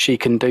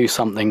do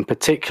something,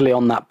 particularly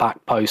on that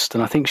back post.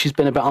 And I think she's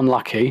been a bit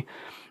unlucky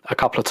a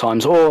couple of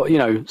times, or,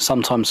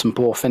 sometimes some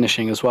poor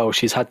finishing as well.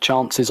 She's had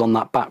chances on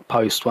that back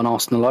post when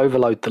Arsenal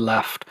overload the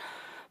left.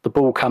 The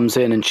ball comes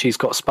in and she's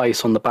got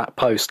space on the back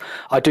post.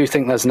 I do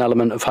think there's an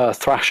element of her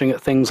thrashing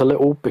at things a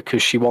little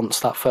because she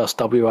wants that first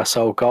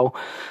WSL goal.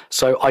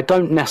 So I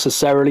don't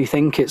necessarily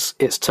think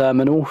it's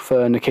terminal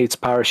for Nikita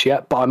Parris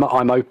yet, but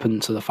I'm open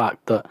to the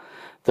fact that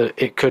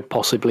it could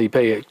possibly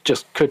be. It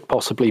just could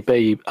possibly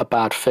be a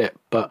bad fit,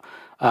 but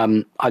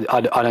I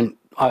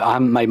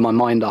haven't made my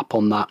mind up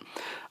on that.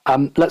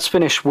 Let's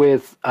finish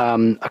with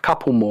a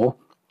couple more.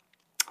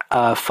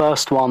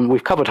 First one,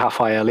 we've covered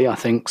Rafaeli, I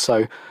think,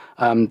 so.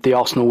 The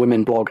Arsenal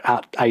Women blog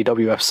at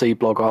AWFC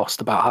blog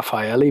asked about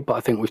Rafaeli, but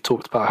I think we've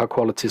talked about her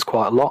qualities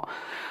quite a lot.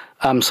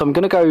 So I'm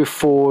going to go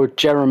for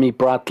Jeremy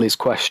Bradley's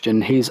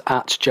question. He's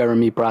at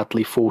Jeremy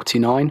Bradley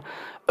 49.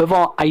 Of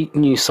our 8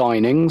 new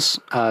signings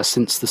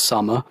since the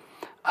summer,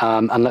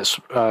 and let's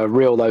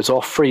reel those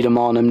off: Frida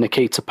Marnham,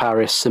 Nikita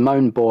Parris,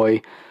 Simone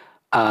Boy,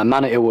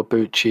 Mana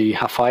Iwabuchi,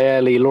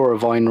 Rafaeli, Laura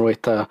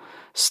Weinreuter,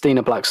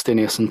 Stina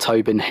Blackstenius and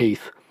Tobin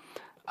Heath.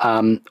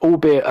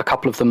 Albeit a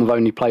couple of them have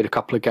only played a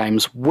couple of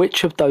games.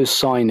 Which of those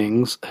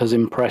signings has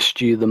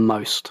impressed you the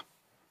most?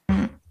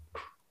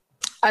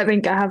 I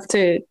think I have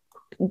to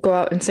go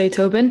out and say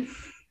Tobin.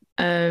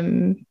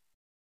 I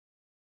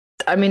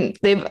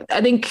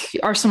think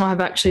Arsenal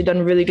have actually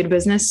done really good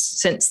business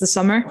since the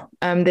summer.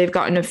 They've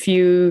gotten a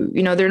few,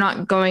 they're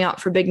not going out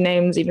for big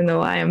names, even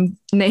though I am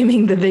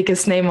naming the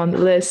biggest name on the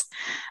list.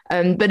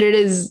 But it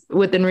is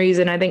within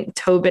reason. I think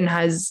Tobin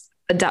has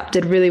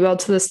adapted really well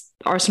to this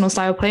Arsenal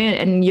style play,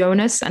 and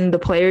Jonas and the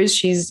players,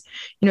 she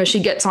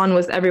gets on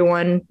with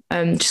everyone.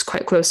 She's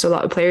quite close to a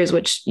lot of players,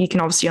 which you can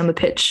obviously on the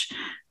pitch.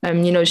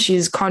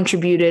 She's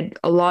contributed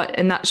a lot,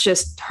 and that's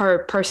just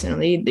her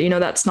personally.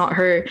 That's not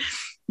her,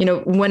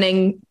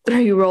 winning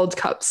 3 World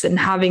Cups and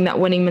having that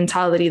winning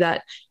mentality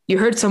that you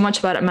heard so much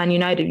about at Man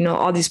United.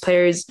 All these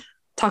players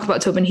talk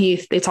about Tobin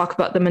Heath. They talk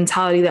about the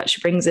mentality that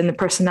she brings in, the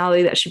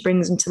personality that she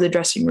brings into the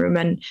dressing room,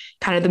 and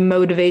kind of the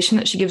motivation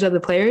that she gives other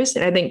players.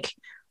 And I think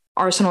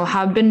Arsenal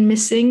have been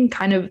missing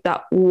kind of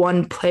that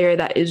one player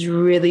that is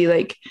really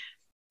like,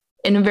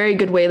 in a very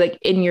good way, like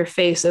in your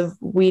face of,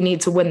 we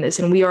need to win this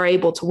and we are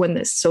able to win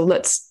this. So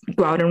let's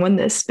go out and win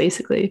this,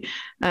 basically.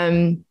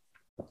 And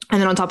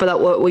then on top of that,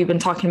 what we've been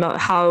talking about,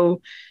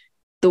 how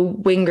the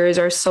wingers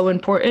are so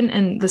important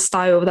and the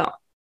style that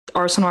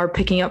Arsenal are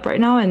picking up right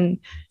now. And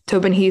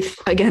Tobin Heath,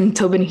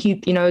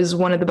 is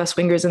one of the best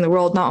wingers in the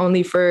world, not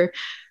only for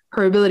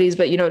her abilities,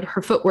 but,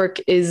 her footwork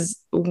is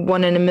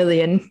 1 in a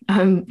million.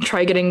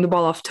 Try getting the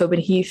ball off Tobin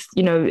Heath.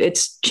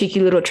 It's cheeky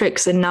little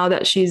tricks. And now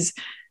that she's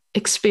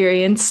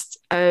experienced,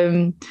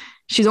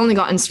 she's only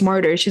gotten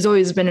smarter. She's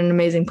always been an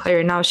amazing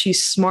player. Now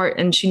she's smart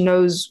and she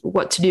knows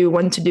what to do,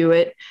 when to do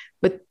it,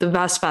 with the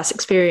vast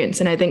experience.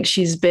 And I think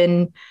she's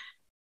been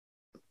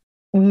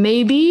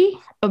maybe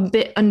a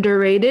bit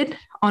underrated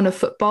on a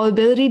football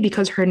ability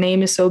because her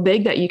name is so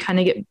big that you kind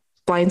of get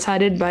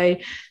blindsided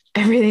by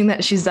everything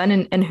that she's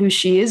done and who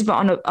she is.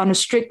 But on a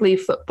strictly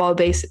football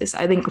basis,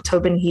 I think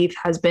Tobin Heath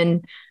has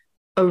been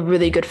a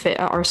really good fit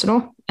at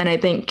Arsenal. And I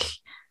think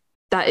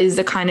that is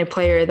the kind of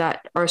player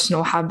that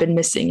Arsenal have been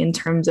missing in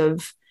terms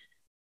of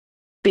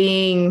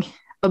being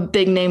a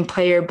big name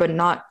player, but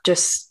not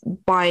just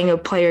buying a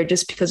player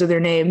just because of their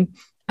name,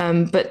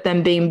 but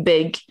them being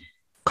big,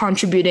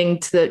 contributing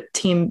to the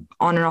team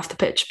on and off the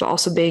pitch, but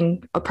also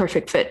being a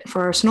perfect fit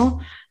for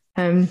Arsenal.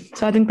 So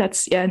I think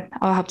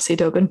I'll have to say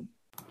Tobin.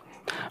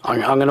 I'm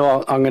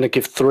going to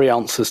give 3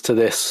 answers to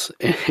this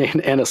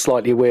in a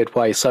slightly weird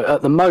way. So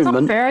at the moment,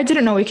 that's not fair. I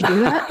didn't know we could do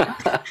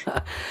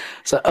that.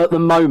 So at the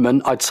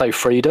moment, I'd say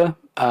Frida.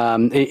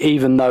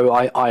 Even though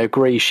I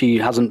agree she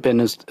hasn't been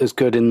as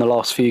good in the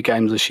last few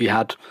games as she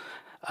had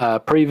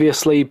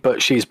previously,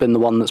 but she's been the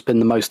one that's been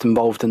the most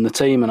involved in the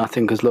team, and I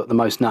think has looked the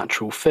most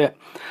natural fit.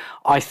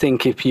 I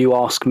think if you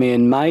ask me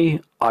in May,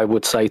 I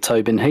would say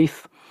Tobin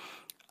Heath.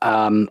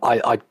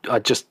 I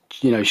just,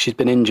 she's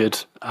been injured,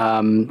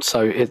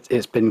 so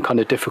it's been kind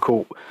of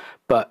difficult.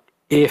 But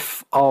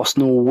if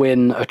Arsenal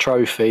win a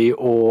trophy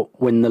or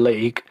win the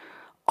league,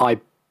 I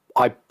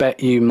I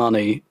bet you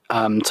money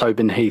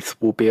Tobin Heath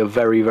will be a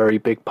very, very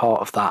big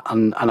part of that.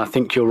 And I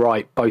think you're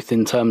right, both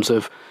in terms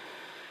of,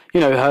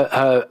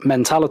 her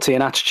mentality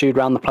and attitude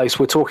around the place.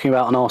 We're talking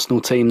about an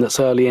Arsenal team that's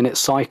early in its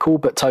cycle,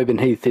 but Tobin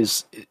Heath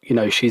is,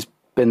 she's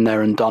been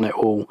there and done it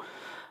all.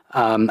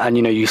 And,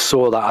 you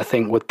saw that, I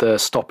think, with the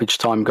stoppage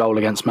time goal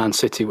against Man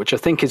City, which I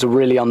think is a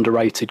really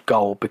underrated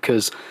goal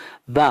because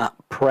that,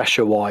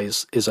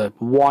 pressure-wise, is a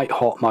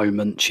white-hot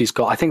moment.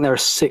 I think there are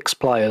 6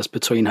 players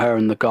between her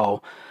and the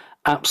goal.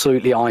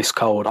 Absolutely ice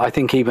cold. I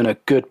think even a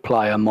good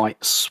player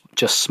might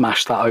just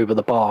smash that over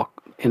the bar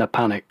in a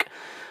panic.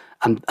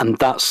 And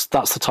that's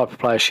the type of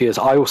player she is.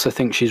 I also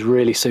think she's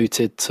really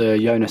suited to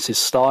Jonas's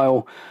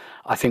style.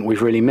 I think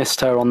we've really missed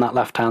her on that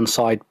left-hand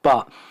side,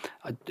 but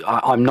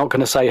I'm not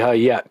going to say her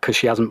yet because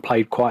she hasn't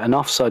played quite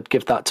enough, so I'd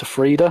give that to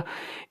Frida.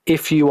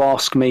 If you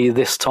ask me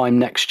this time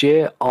next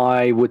year,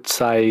 I would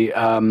say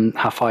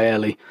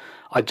Rafaeli.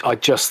 I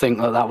just think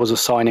that was a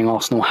signing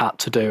Arsenal had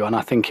to do, and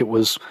I think it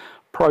was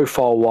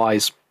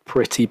profile-wise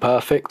pretty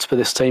perfect for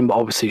this team, but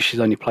obviously she's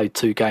only played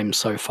 2 games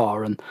so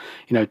far, and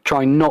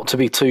trying not to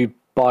be too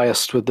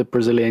biased with the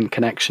Brazilian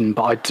connection,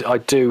 but I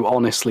do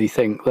honestly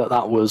think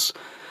that was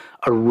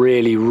a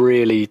really,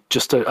 really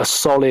just a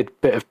solid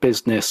bit of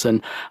business,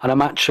 and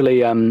I'm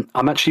actually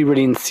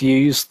really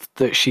enthused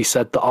that she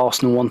said that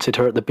Arsenal wanted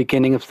her at the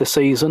beginning of the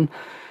season,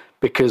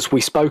 because we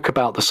spoke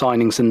about the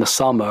signings in the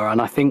summer, and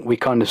I think we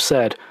kind of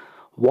said,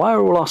 why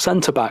are all our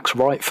centre backs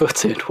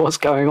right-footed? What's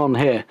going on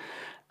here?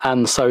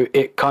 And so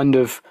it kind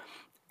of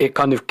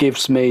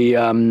gives me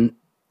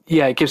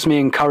it gives me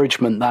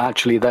encouragement that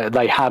actually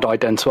they had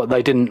identified.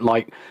 They didn't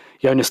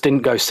Jonas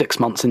didn't go 6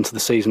 months into the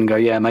season and go,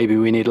 yeah, maybe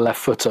we need a left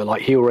footer.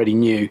 He already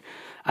knew,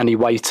 and he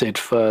waited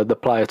for the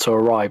player to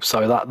arrive.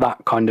 So that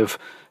kind of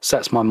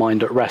sets my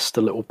mind at rest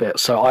a little bit.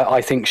 So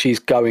I think she's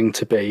going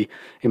to be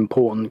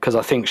important because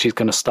I think she's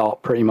going to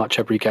start pretty much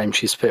every game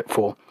she's fit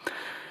for.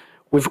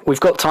 We've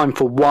got time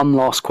for one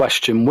last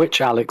question,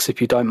 which, Alex,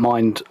 if you don't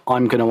mind,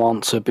 I'm going to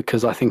answer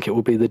because I think it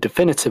will be the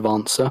definitive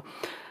answer.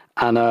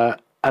 And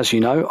as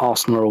you know,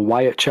 Arsenal are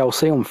away at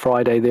Chelsea on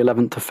Friday, the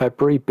 11th of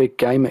February, big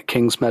game at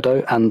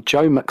Kingsmeadow. And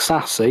Joe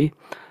McSassy,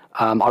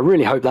 I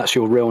really hope that's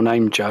your real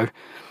name, Joe,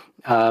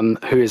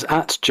 who is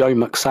at Joe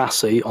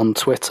McSassy on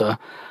Twitter.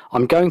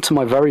 I'm going to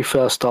my very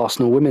first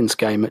Arsenal women's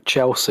game at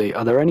Chelsea.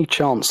 Are there any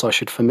chance I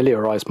should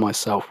familiarise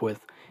myself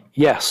with?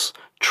 Yes.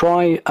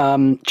 Try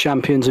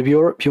Champions of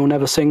Europe. You'll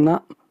never sing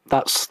that.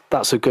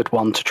 That's a good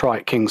one to try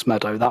at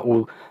Kingsmeadow. That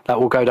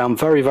will go down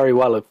very, very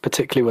well,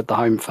 particularly with the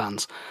home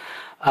fans.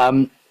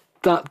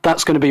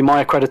 That's going to be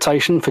my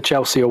accreditation for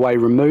Chelsea away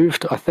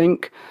removed, I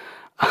think.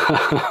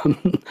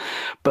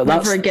 But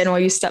never again while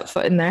you step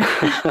foot in there.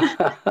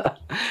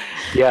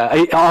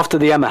 Yeah, after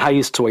the Emma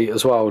Hayes tweet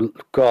as well.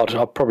 God,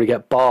 I'll probably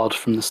get barred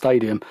from the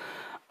stadium.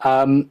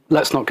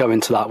 Let's not go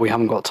into that. We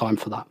haven't got time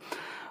for that.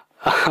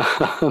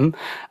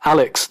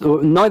 Alex,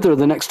 neither of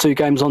the next 2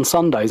 games on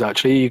Sundays,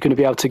 actually. Are you going to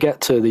be able to get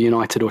to the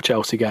United or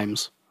Chelsea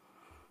games?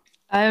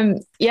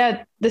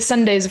 Yeah, this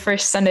Sunday is the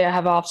first Sunday I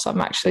have off, so I'm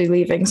actually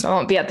leaving, so I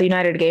won't be at the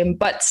United game,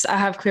 but I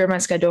have cleared my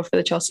schedule for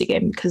the Chelsea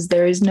game because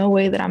there is no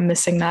way that I'm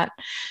missing that.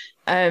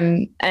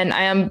 And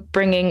I am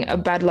bringing a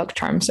bad luck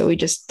charm, so we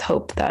just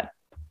hope that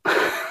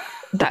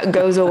that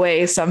goes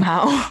away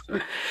somehow.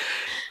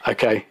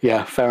 Okay,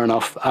 yeah, fair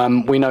enough.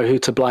 We know who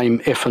to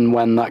blame if and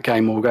when that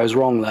game all goes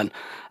wrong then.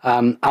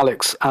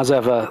 Alex, as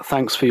ever,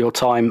 thanks for your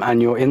time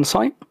and your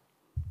insight.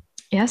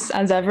 Yes,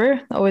 as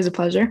ever, always a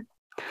pleasure.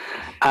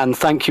 And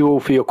thank you all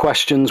for your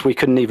questions. We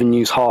couldn't even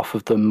use half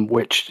of them,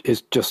 which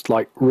is just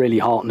really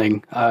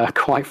heartening,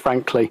 quite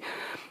frankly.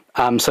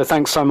 So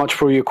thanks so much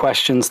for all your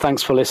questions.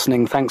 Thanks for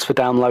listening. Thanks for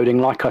downloading.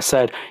 Like I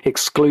said,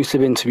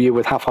 exclusive interview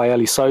with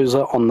Rafaeli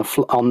Souza on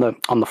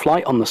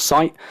the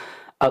site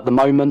at the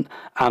moment.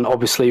 And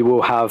obviously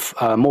we'll have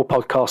more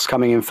podcasts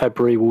coming in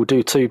February. We'll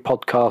do 2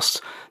 podcasts.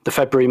 The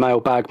February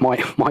mailbag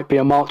might be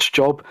a March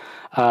job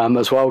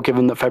as well,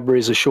 given that February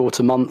is a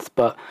shorter month.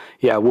 But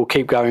yeah, we'll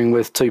keep going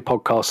with 2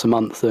 podcasts a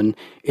month and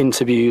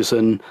interviews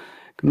and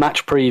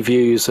match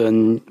previews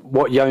and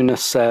what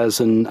Jonas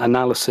says and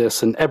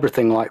analysis and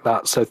everything like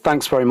that. So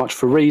thanks very much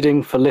for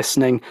reading, for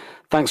listening.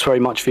 Thanks very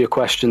much for your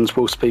questions.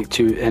 We'll speak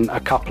to you in a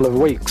couple of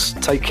weeks.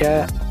 Take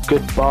care.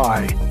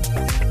 Goodbye.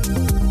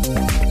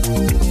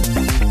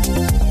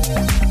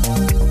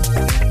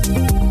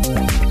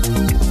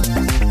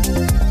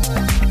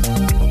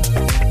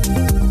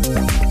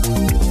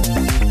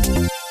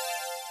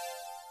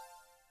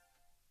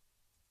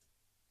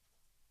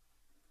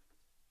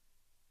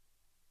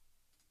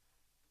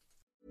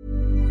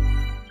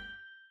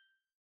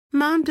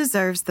 Mom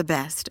deserves the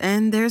best,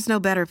 and there's no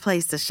better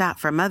place to shop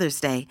for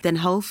Mother's Day than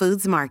Whole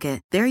Foods Market.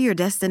 They're your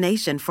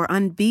destination for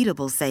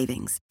unbeatable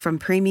savings, from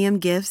premium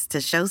gifts to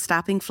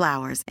show-stopping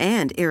flowers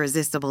and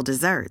irresistible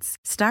desserts.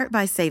 Start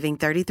by saving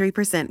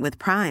 33% with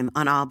Prime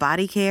on all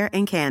body care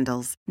and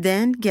candles.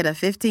 Then get a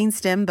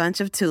 15-stem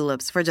bunch of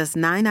tulips for just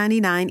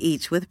 $9.99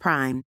 each with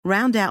Prime.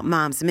 Round out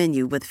Mom's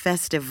menu with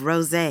festive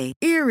rosé,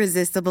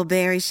 irresistible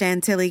berry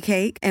chantilly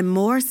cake, and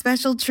more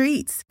special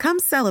treats. Come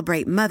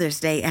celebrate Mother's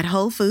Day at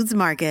Whole Foods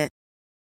Market.